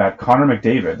asterisk that Connor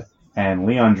McDavid and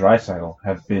Leon Draisaitl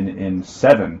have been in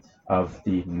 7 of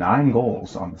the 9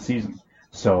 goals on the season.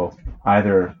 So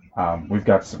either we've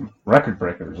got some record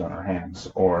breakers on our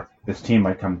hands, or this team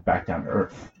might come back down to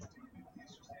earth.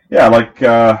 Yeah, like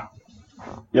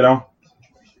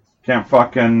can't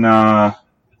fucking.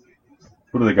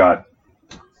 Who do they got?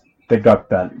 They've got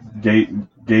that.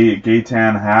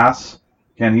 Gaetan Haas.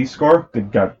 Can he score? They've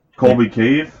got Colby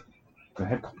Cave. the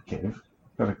head Colby Cave.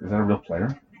 Is that a real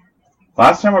player?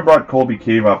 Last time I brought Colby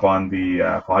Cave up on the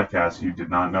podcast, you did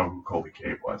not know who Colby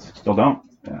Cave was. Still don't.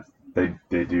 Yeah,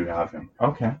 they do have him.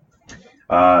 Okay.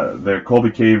 The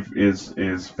Colby Cave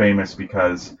is famous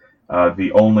because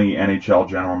the only NHL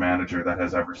general manager that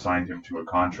has ever signed him to a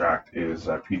contract is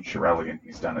Pete Chiarelli, and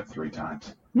he's done it 3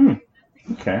 times.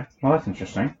 Okay. Well, that's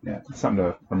interesting. Yeah. It's something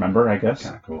to remember, I guess.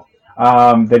 Kind of cool.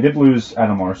 They did lose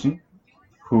Adam Larson,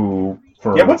 who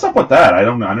for What's up with that? I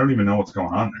don't even know what's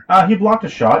going on there. he blocked a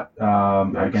shot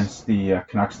Nice. against the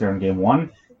Canucks there in Game 1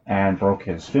 and broke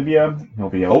his fibia. He'll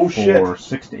be out Oh, for shit.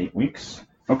 6 to 8 weeks.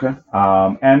 Okay.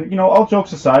 And all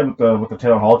jokes aside with the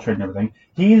Taylor Hall trade and everything,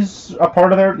 he's a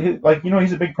part of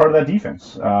he's a big part of that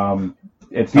defense.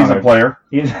 He's He's a player.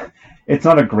 It's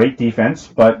not a great defense,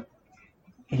 but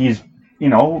he's you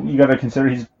got to consider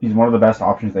he's one of the best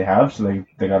options they have, so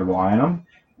they got to rely on him,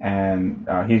 and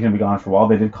he's going to be gone for a while.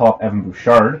 They did call up Evan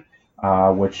Bouchard,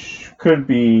 which could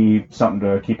be something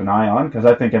to keep an eye on, because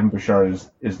I think Evan Bouchard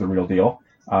is the real deal.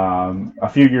 A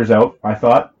few years out, I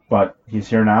thought, but he's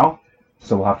here now,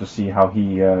 so we'll have to see how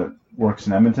he works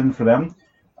in Edmonton for them.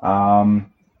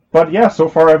 But yeah, so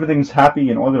far everything's happy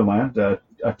in Oilerland. A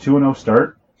 2-0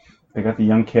 start. They got the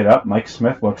young kid up. Mike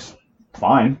Smith looks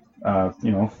fine,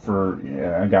 for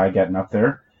a guy getting up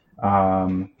there.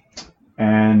 I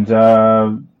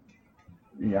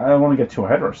don't want to get too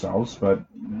ahead of ourselves, but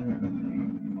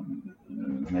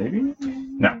maybe?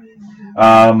 No.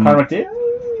 Connor McDavid?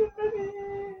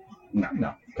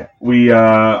 No. Okay. We,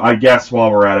 I guess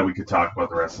while we're at it, we could talk about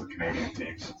the rest of the Canadian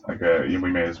teams. We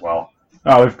may as well.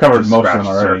 Oh, we've covered Just most of scratch them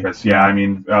the already. surface. Yeah, I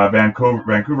mean, Vancouver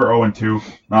 0-2,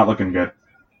 not looking good.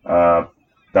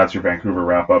 That's your Vancouver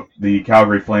wrap up. The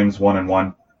Calgary Flames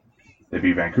 1-1. They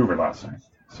beat Vancouver last night.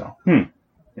 So,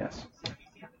 yes.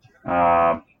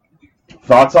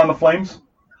 Thoughts on the Flames?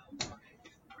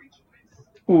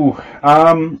 Ooh,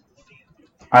 I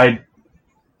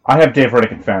have Dave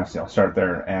Riddick in fantasy. I'll start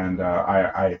there, and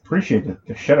I appreciated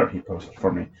the shutout he posted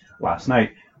for me last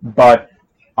night, but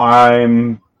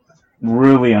I'm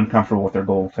really uncomfortable with their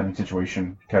goaltending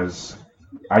situation because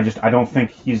I don't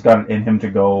think he's got it in him to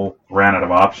go. Ran out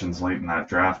of options late in that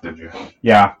draft, did you?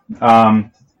 Yeah,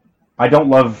 I don't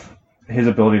love his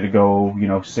ability to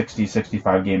go 60,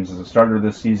 65 games as a starter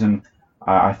this season.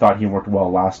 I thought he worked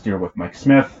well last year with Mike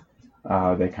Smith.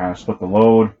 They kind of split the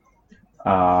load.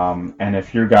 And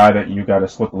if your guy that you got to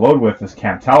split the load with is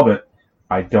Cam Talbot,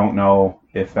 I don't know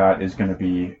if that is going to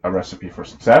be a recipe for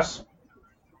success.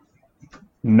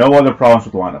 No other problems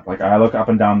with the lineup. Like, I look up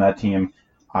and down that team.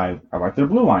 I like their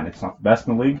blue line. It's not the best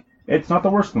in the league. It's not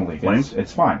the worst in the league.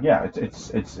 It's fine. Yeah,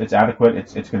 it's adequate.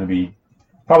 It's going to be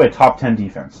probably a top 10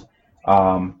 defense.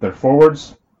 Their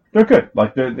forwards, they're good.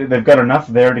 Like, they've got enough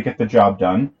there to get the job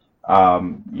done.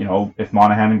 If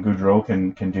Monahan and Gaudreau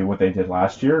can do what they did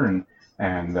last year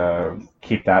and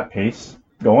keep that pace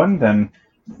going, then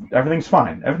everything's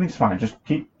fine. Everything's fine. Just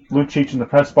keep Lucic in the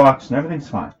press box and everything's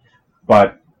fine.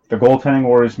 But the goaltending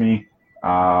worries me.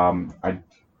 I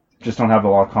just don't have a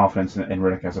lot of confidence in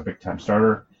Riddick as a big-time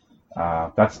starter.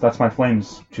 That's my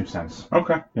Flames 2 cents.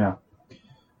 Okay. Yeah.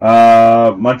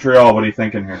 Montreal, what are you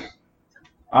thinking here?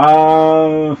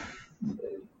 I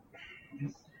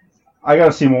got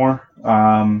to see more.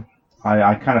 I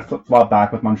kind of flip-flop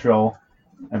back with Montreal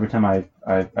every time I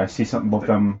see something about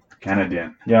them.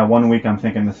 Canadian. Yeah, one week I'm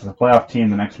thinking this is a playoff team.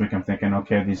 The next week I'm thinking,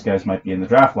 okay, these guys might be in the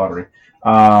draft lottery.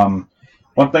 One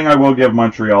thing I will give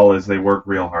Montreal is they work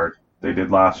real hard. They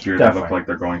did last year. Definitely. They look like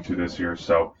they're going to this year.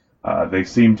 So they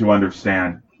seem to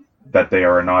understand that they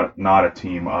are not a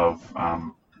team of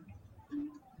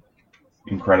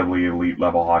incredibly elite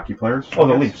level hockey players. Oh,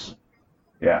 the Leafs.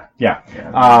 Yeah. Yeah.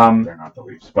 They're not the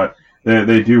Leafs, but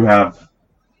they do have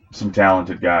some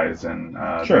talented guys, and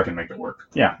Sure. they can make it work.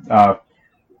 Yeah.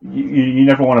 You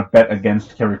never want to bet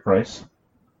against Carey Price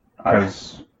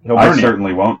because he'll I burn you.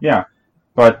 certainly won't. Yeah.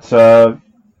 But, I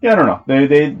don't know.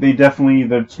 They definitely,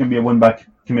 it's going to be a win-by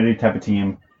committee type of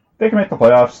team. They can make the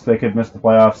playoffs. They could miss the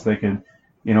playoffs. They could,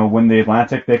 win the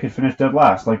Atlantic. They could finish dead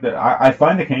last. Like, I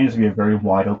find the Canadiens to be a very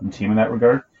wide-open team in that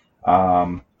regard.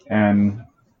 And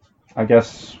I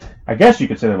guess you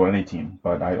could say that about any team,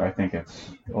 but I think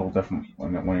it's a little different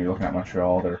when you're looking at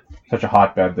Montreal. They're such a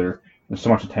hotbed. There's so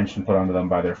much attention put onto them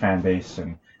by their fan base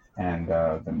and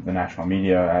the national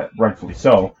media, rightfully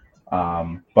so.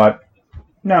 But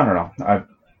no.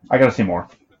 I got to see more.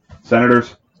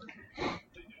 Senators.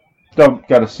 Don't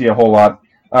got to see a whole lot.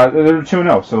 They're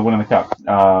 2-0, so they're winning the cup.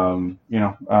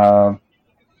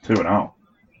 2-0.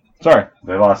 Sorry.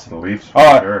 They lost to the Leafs. For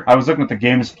Oh, sure. I was looking at the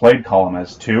games played column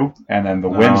as 2, and then the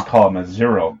wins column as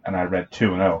 0, and I read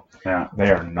 2-0. Yeah.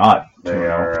 They are not 2-0. They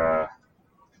are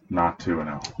not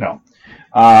 2-0. No.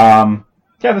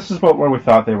 This is about where we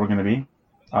thought they were going to be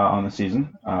on the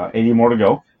season. 80 more to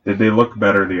go. Did they look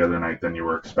better the other night than you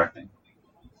were expecting?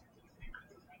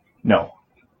 No.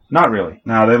 Not really.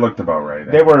 No, they looked about right.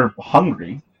 They were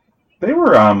hungry. They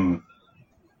were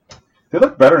they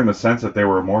looked better in the sense that they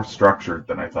were more structured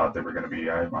than I thought they were going to be.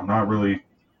 I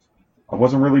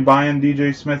wasn't really buying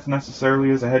DJ Smith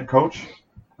necessarily as a head coach.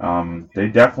 They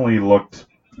definitely looked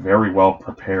very well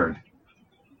prepared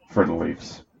for the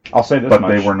Leafs, I'll say this but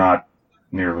much. they were not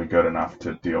nearly good enough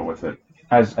to deal with it.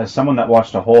 As someone that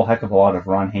watched a whole heck of a lot of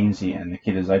Ron Hainsey and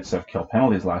Nikita Zaitsev kill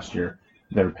penalties last year,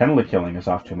 their penalty killing is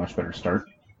off to a much better start.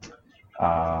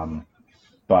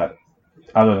 But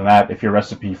other than that, if your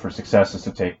recipe for success is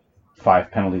to take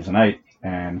 5 penalties a night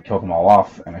and kill them all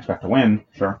off and expect to win,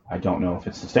 Sure. I don't know if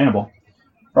it's sustainable.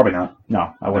 Probably not.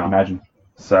 No, I wouldn't No. imagine.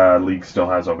 This league still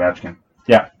has Ovechkin.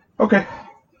 Yeah. Okay.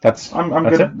 That's I'm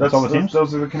That's good. it? That's all the teams?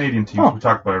 Those are the Canadian teams. Oh. We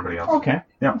talked about everybody else. okay.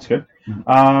 Yeah. That's good.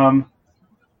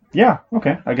 Yeah,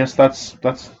 okay. I guess that's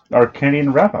our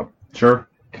Canadian wrap-up. Sure.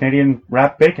 Canadian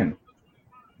wrap bacon.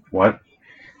 What?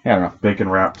 Yeah, I don't know. Bacon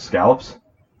wrapped scallops?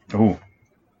 Ooh.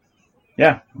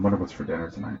 Yeah. I wonder what's for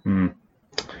dinner tonight.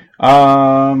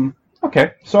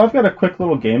 Okay, so I've got a quick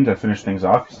little game to finish things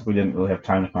off because we didn't really have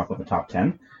time to come up with a top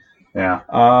 10. Yeah.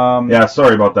 Yeah,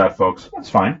 Sorry about that, folks. that's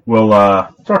fine. We'll,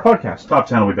 It's our podcast. top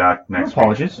 10 will be back next week.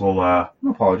 apologies. We'll, No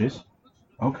apologies.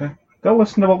 okay. They'll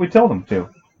listen to what we tell them to.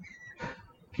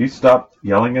 Can you stop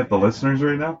yelling at the listeners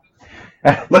right now?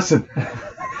 Listen.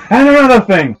 And another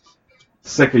thing.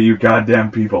 Sick of you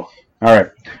goddamn people. All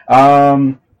right.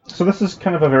 So this is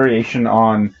kind of a variation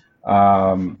on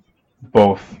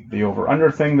both the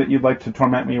over-under thing that you'd like to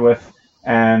torment me with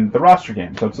and the roster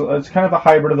game. So it's kind of a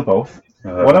hybrid of the both.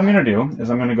 What I'm going to do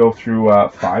is I'm going to go through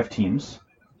 5 teams,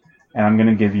 and I'm going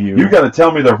to give you... You got to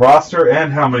tell me the roster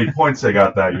and how many points they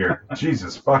got that year.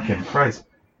 Jesus fucking Christ.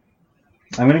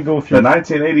 I'm going to go through... The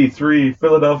 1983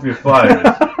 Philadelphia Flyers.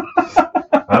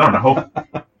 I don't know.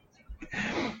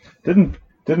 Didn't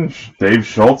Dave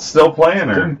Schultz still playing,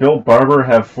 or? Didn't Bill Barber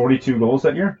have 42 goals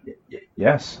that year?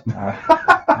 Yes.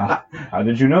 How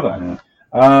did you know that?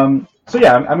 So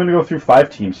yeah, I'm going to go through 5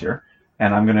 teams here,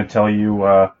 and I'm going to tell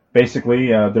you basically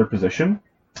their position,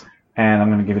 and I'm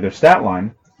going to give you their stat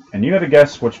line, and you got to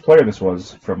guess which player this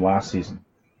was from last season.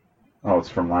 Oh, it's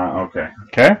from okay.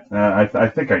 Okay? I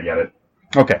think I get it.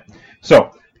 Okay.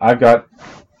 So I've got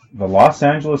the Los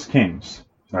Angeles Kings.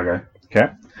 Okay.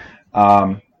 Okay?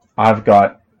 I've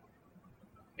got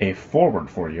a forward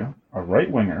for you, a right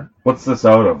winger. What's this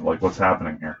out of? Like, what's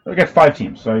happening here? We got 5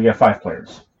 teams, so you got 5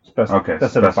 players. Okay,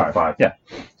 That's specify. Yeah.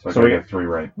 So we I get 3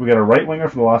 right. We got a right winger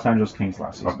for the Los Angeles Kings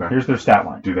last season. Okay. Here's their stat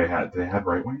line. They had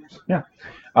right wingers? Yeah.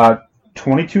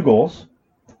 22 goals,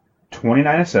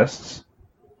 29 assists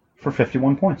for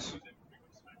 51 points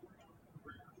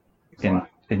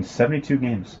in 72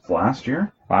 games. Last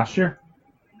year? Last year.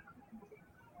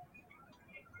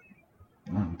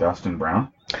 Dustin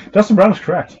Brown? Dustin Brown is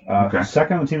correct. Okay.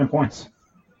 Second on the team in points.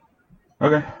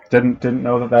 Okay. Didn't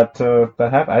know that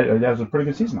happened. That was a pretty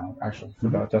good season, actually, for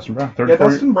Dustin Brown. Yeah,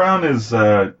 Dustin Brown is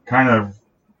kind of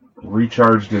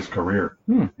recharged his career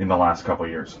in the last couple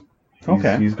of years.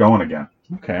 He's going again.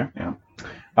 Okay.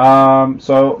 Yeah.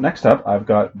 So next up, I've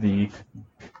got the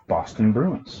Boston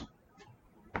Bruins.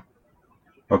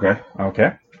 Okay.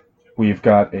 Okay. We've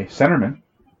got a centerman,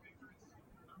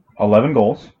 11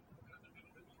 goals,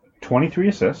 23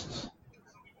 assists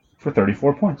for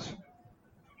 34 points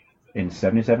in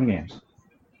 77 games.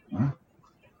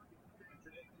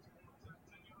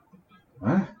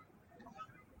 What?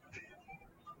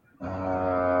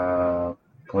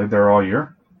 Played there all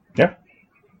year? Yeah.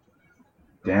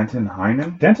 Danton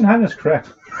Heinen? Danton Heinen is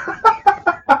correct.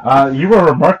 You were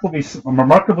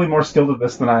remarkably more skilled at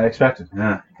this than I expected.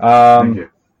 Yeah. Thank you.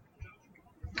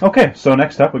 Okay, so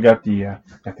next up we got the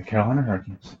Carolina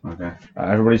Hurricanes. Okay.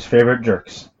 Everybody's favorite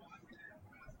jerks.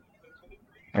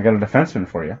 I got a defenseman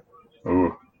for you.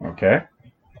 Ooh. Okay.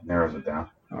 Narrows it down.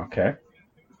 Okay.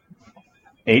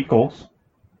 8 goals,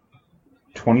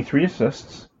 23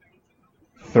 assists,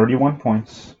 31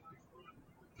 points,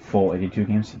 full 82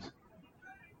 game season.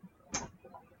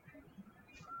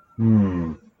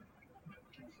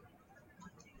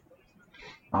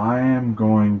 I am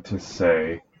going to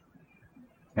say,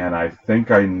 and I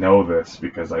think I know this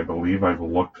because I believe I've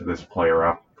looked this player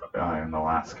up in the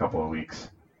last couple of weeks,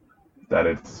 that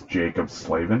it's Jacob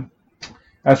Slavin.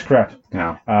 That's correct.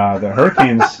 Yeah. The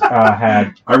Hurricanes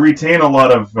had... I retain a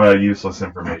lot of useless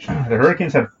information. The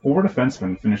Hurricanes had 4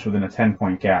 defensemen finish within a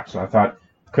 10-point gap, so I thought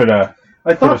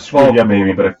I thought screwed Falk you up a maybe,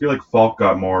 little but bit. I feel like Falk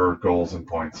got more goals and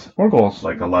points. 4 goals.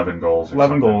 Like 11 goals. Or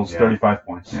 11 something. goals, Yeah. 35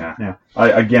 points. Yeah.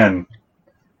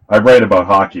 I write about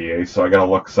hockey, so I gotta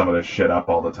look some of this shit up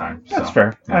all the time. That's so,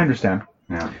 fair. Yeah. I understand.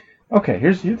 Yeah. Okay,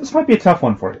 this might be a tough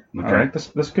one for you. Okay. All right,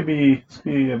 this could be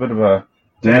a bit of a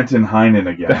Danton Heinen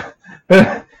again.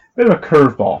 bit of a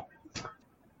curveball.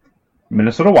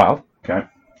 Minnesota Wild. Okay.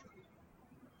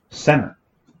 Center.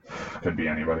 Could be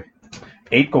anybody.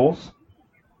 8 goals,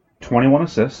 21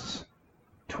 assists,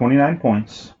 29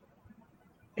 points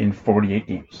in 48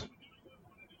 games.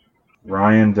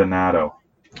 Ryan Donato.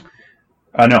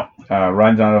 No.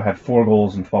 Ryan Donato had 4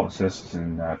 goals and 12 assists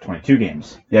in 22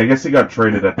 games. Yeah, I guess he got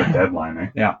traded at the deadline, eh?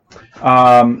 Yeah.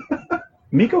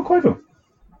 Mikko Koivu.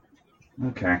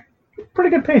 Okay.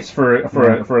 Pretty good pace for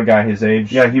a guy his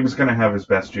age. Yeah, he was going to have his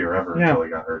best year ever Yeah. until he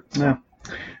got hurt. So.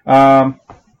 Yeah.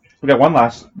 We got one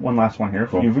last one here.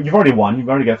 Cool. You've already won. You've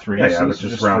already got 3. Yeah, so let's this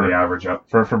is just round the average up.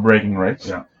 for bragging rights.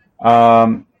 Yeah.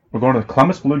 We're going to the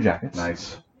Columbus Blue Jackets.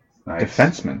 Nice.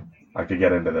 Defenseman. I could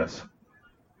get into this.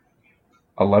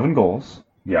 11 goals,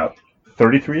 Yeah.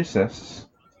 33 assists,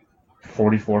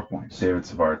 44 points. David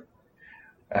Savard.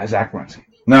 Zach Werenski.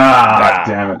 Nah,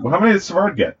 damn it. Well, how many did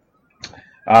Savard get?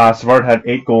 Savard had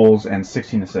 8 goals and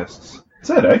 16 assists.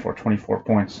 That's it, eh? For 24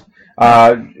 points.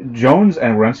 Jones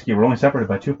and Werenski were only separated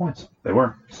by 2 points. They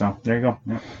were. So there you go.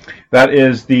 Yeah. That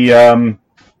is the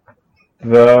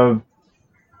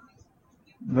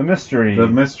mystery. The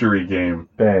mystery game.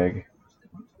 Bag.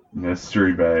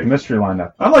 Mystery bag. Mystery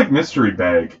lineup. I like mystery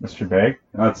bag. Mystery bag.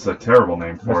 That's a terrible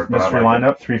name for it. But Mystery I like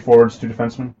lineup. 3 forwards, 2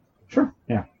 defensemen. Sure.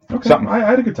 Yeah. Okay. Something. I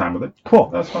had a good time with it. Cool.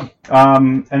 That was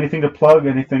fun. Anything to plug?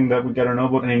 Anything that we got to know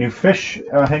about? Any new fish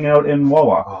hanging out in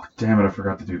Wawa? Oh, damn it. I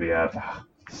forgot to do the ad.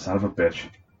 Son of a bitch.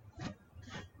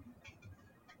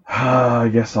 I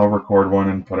guess I'll record one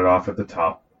and put it off at the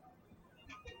top.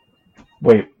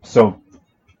 Wait, so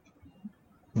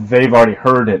they've already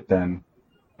heard it then,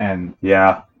 and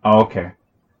Yeah. oh, okay.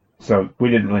 So we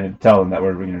didn't really need to tell them that we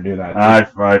were going to do that. I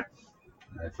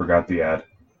forgot the ad.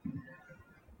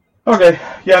 Okay.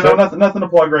 Yeah, So- no, nothing to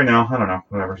plug right now. I don't know.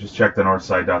 Whatever. Just check the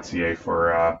northside.ca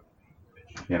for,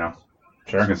 you know, I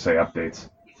Sure. was going to say updates.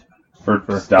 For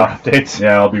stuff. updates.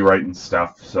 Yeah, I'll be writing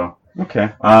stuff, so. Okay.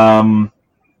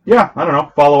 Yeah, I don't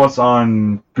know. Follow us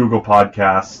on Google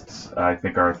Podcasts, I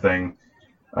think our thing.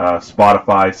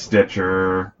 Spotify,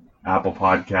 Stitcher, Apple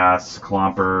Podcasts,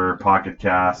 Clomper, Pocket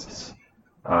Casts,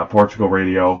 Portugal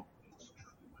Radio,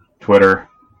 Twitter.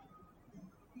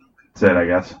 That's it, I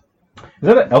guess. Is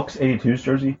that an Elks 82's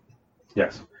jersey?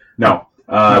 Yes. No,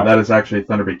 No. that is actually a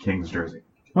Thunder Bay Kings jersey.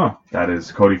 Huh. That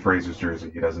is Cody Fraser's jersey.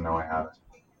 He doesn't know I have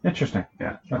it. Interesting.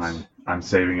 Yeah, That's- I'm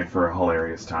saving it for a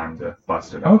hilarious time to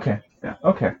bust it out. Okay. Yeah.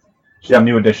 Okay. Just Yeah. a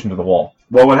new addition to the wall.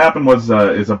 Well, what happened was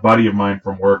is a buddy of mine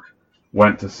from work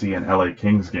went to see an LA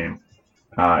Kings game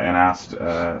and asked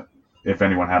if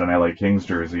anyone had an LA Kings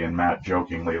jersey, and Matt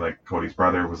jokingly, like Cody's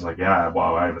brother, was like, "Yeah,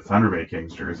 well, I have a Thunder Bay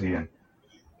Kings jersey," and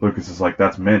Lucas is like,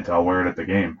 "That's mint. I'll wear it at the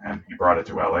game," and he brought it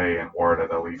to LA and wore it at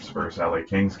the Leafs versus LA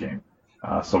Kings game.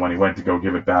 So when he went to go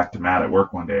give it back to Matt at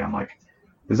work one day, I'm like,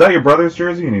 "Is that your brother's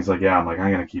jersey?" And he's like, "Yeah." I'm like,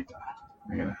 "I'm gonna keep that.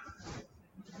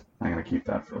 I'm gonna keep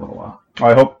that for a little while.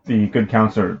 I hope the good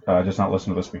counselor does not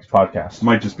listen to this week's podcast.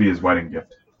 Might just be his wedding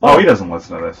gift." Oh, he doesn't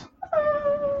listen to this.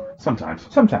 Sometimes.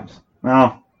 Sometimes.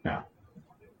 Well, Yeah.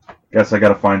 Guess I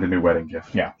gotta find a new wedding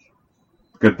gift. Yeah.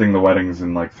 Good thing the wedding's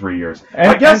in like 3 years.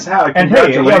 And, I guess and hey, I was going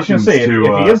to congratulations say, to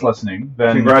if he is listening,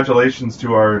 then congratulations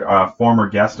to our former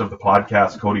guest of the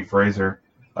podcast, Cody Fraser,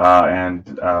 and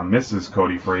Mrs.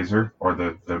 Cody Fraser, or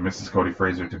the Mrs. Cody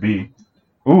Fraser to be,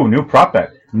 ooh, new prop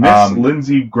bet. Miss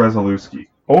Lindsay Grzelewski.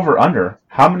 Over under,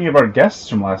 how many of our guests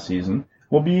from last season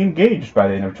will be engaged by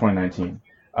the end of 2019?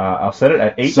 I'll set it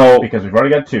at 8 because we've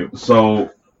already got 2. So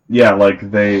yeah,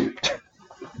 like they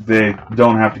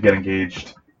don't have to get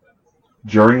engaged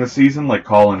during the season. Like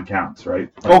Colin counts, right?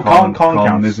 Like Colin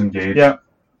counts. is engaged. Yeah.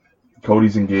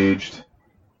 Cody's engaged.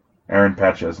 Aaron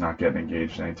Pecha is not getting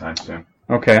engaged anytime soon.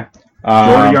 Okay.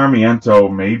 Jordy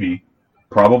Armiento, maybe.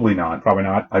 Probably not. Probably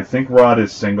not. I think Rod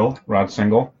is single. Rod's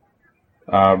single.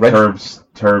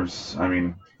 Turbs, I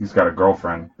mean, he's got a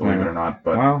girlfriend, believe it or not.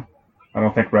 But Well, I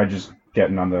don't think Reg is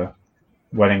getting on the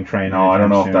wedding train. no, I don't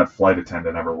know anytime if that flight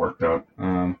attendant ever worked out.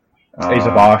 soon. Asa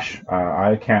Bosch,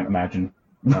 I can't imagine.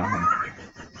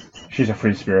 She's a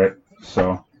free spirit,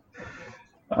 so.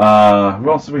 Who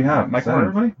else do we have? Mike Is that Wern.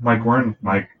 everybody? Mike Wern.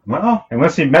 Mike.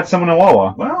 Unless he met someone in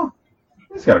Wawa.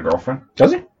 He's got a girlfriend.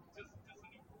 Does he?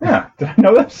 Yeah. Did I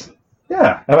know this?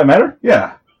 Yeah. Have I met her?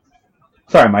 Yeah.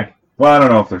 Sorry, Mike. Well, I don't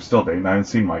know if they're still dating. I haven't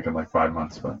seen Mike in like 5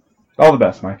 months, but All the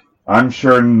best, Mike. I'm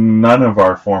sure none of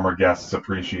our former guests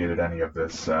appreciated any of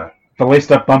this. The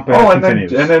laced up bump and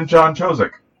continues. then John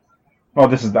Chozak. Oh,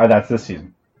 that's this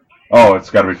season. Oh, it's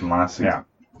got to be from last season. Yeah.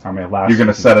 I mean, last You're going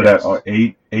to season, set it at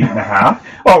yes. 8.5?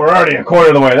 Oh, we're already a quarter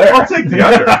of the way there. I'll take the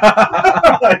under.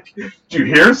 Like, do you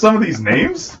hear some of these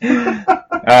names?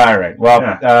 All right. Well,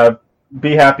 Yeah.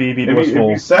 be happy, be If blissful.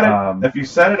 you set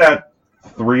it at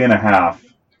 3.5,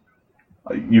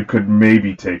 you could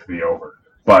maybe take the over.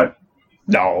 But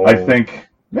no, I think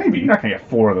maybe you're not gonna get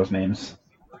 4 of those names.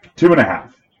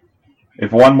 2.5.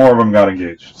 If one more of them got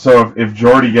engaged. So if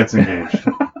Jordy gets engaged.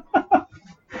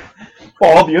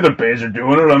 All the other bays are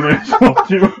doing it. I may as well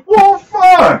do. Well,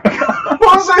 fuck! What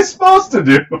was I supposed to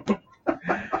do?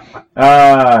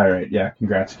 All right. Yeah.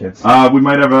 Congrats, kids. We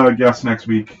might have a guest next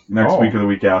week. Next Oh. week or the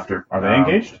week after. Are they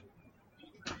engaged?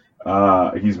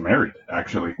 He's married,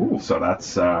 actually. Ooh. So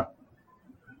that's, yeah.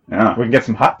 We can get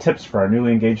some hot tips for our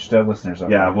newly engaged listeners.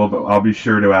 Yeah, I'll be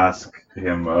sure to ask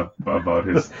him about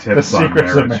his The tips on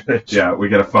secrets marriage. of marriage. Yeah, we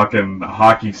get a fucking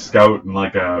hockey scout and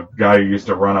like a guy who used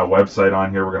to run a website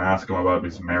on here. We're going to ask him about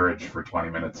his marriage for 20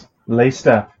 minutes. Laced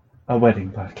up, a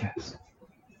wedding podcast.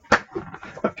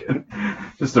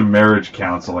 Just a marriage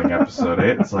counseling episode,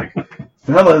 eh? It's like,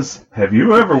 fellas, have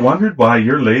you ever wondered why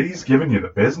your lady's giving you the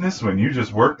business when you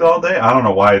just worked all day? I don't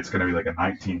know why it's going to be like a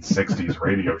 1960s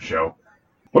radio show.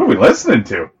 What are we listening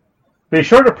to? Be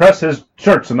sure to press his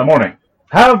shirts in the morning.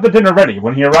 Have the dinner ready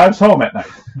when he arrives home at night.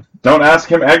 Don't ask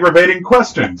him aggravating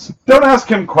questions. Don't ask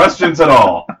him questions at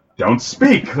all. Don't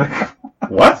speak.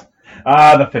 What?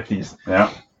 The 50s.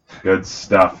 Yeah, good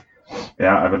stuff.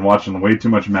 Yeah, I've been watching way too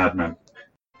much Mad Men.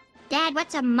 Dad,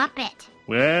 what's a Muppet?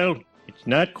 Well, it's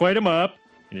not quite a mop,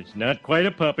 and it's not quite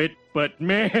a puppet, but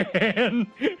man!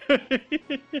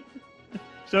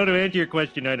 So to answer your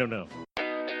question, I don't know.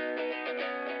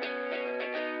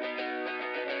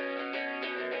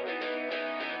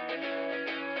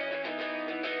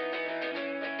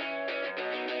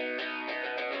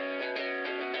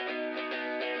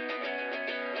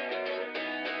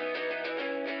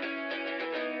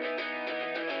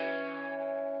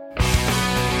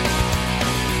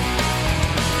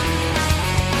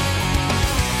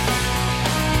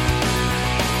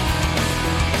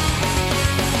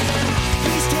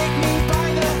 Please take me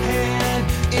by the hand.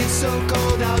 It's so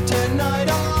cold out tonight.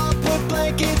 I'll put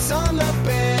blankets on the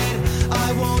bed.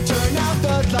 I won't turn out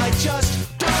the light.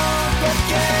 Just don't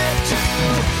forget to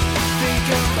think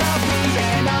about me,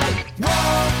 and I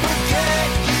won't forget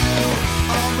you.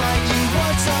 I'll write you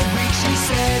once a week, she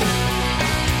said.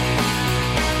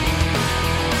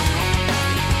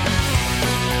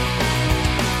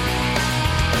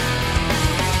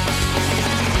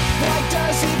 Why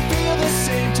does it feel the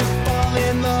same to fall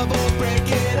in love or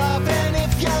break it up? And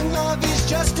if young love is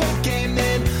just a game,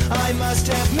 then I must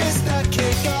have missed the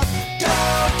kickoff.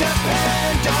 Don't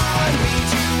depend on me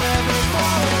to ever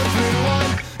follow through on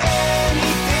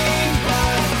anything,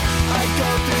 but I go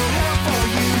through hell for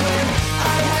you, and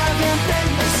I haven't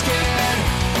been this scared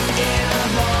in a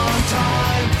long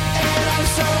time, and I'm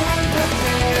so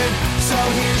unprepared. So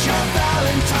here's your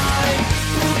Valentine,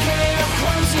 bouquet of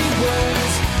clumsy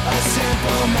words, a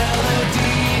simple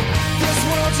melody. This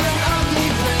world's an ugly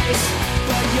place,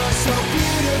 but you're so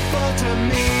beautiful to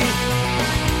me.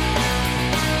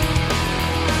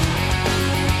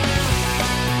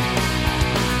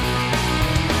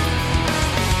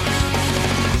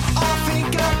 I'll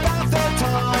think about the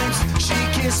times she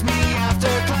kissed me after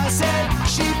class and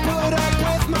she put up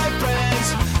with my friends.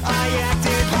 I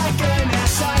acted like an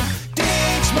ass. I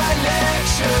ditched my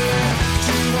lecture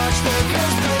to watch the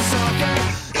girls play soccer.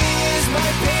 Is my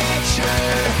picture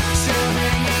still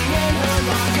hanging in her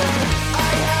locker?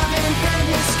 I haven't been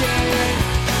this scared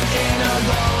in a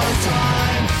long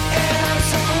time, and I'm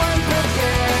so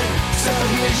unprepared. So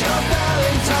here's your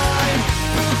Valentine,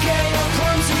 bouquet of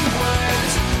clumsy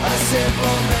words, a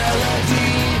simple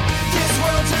melody. This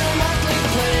world's an ugly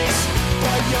place,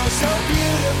 but you're so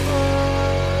beautiful.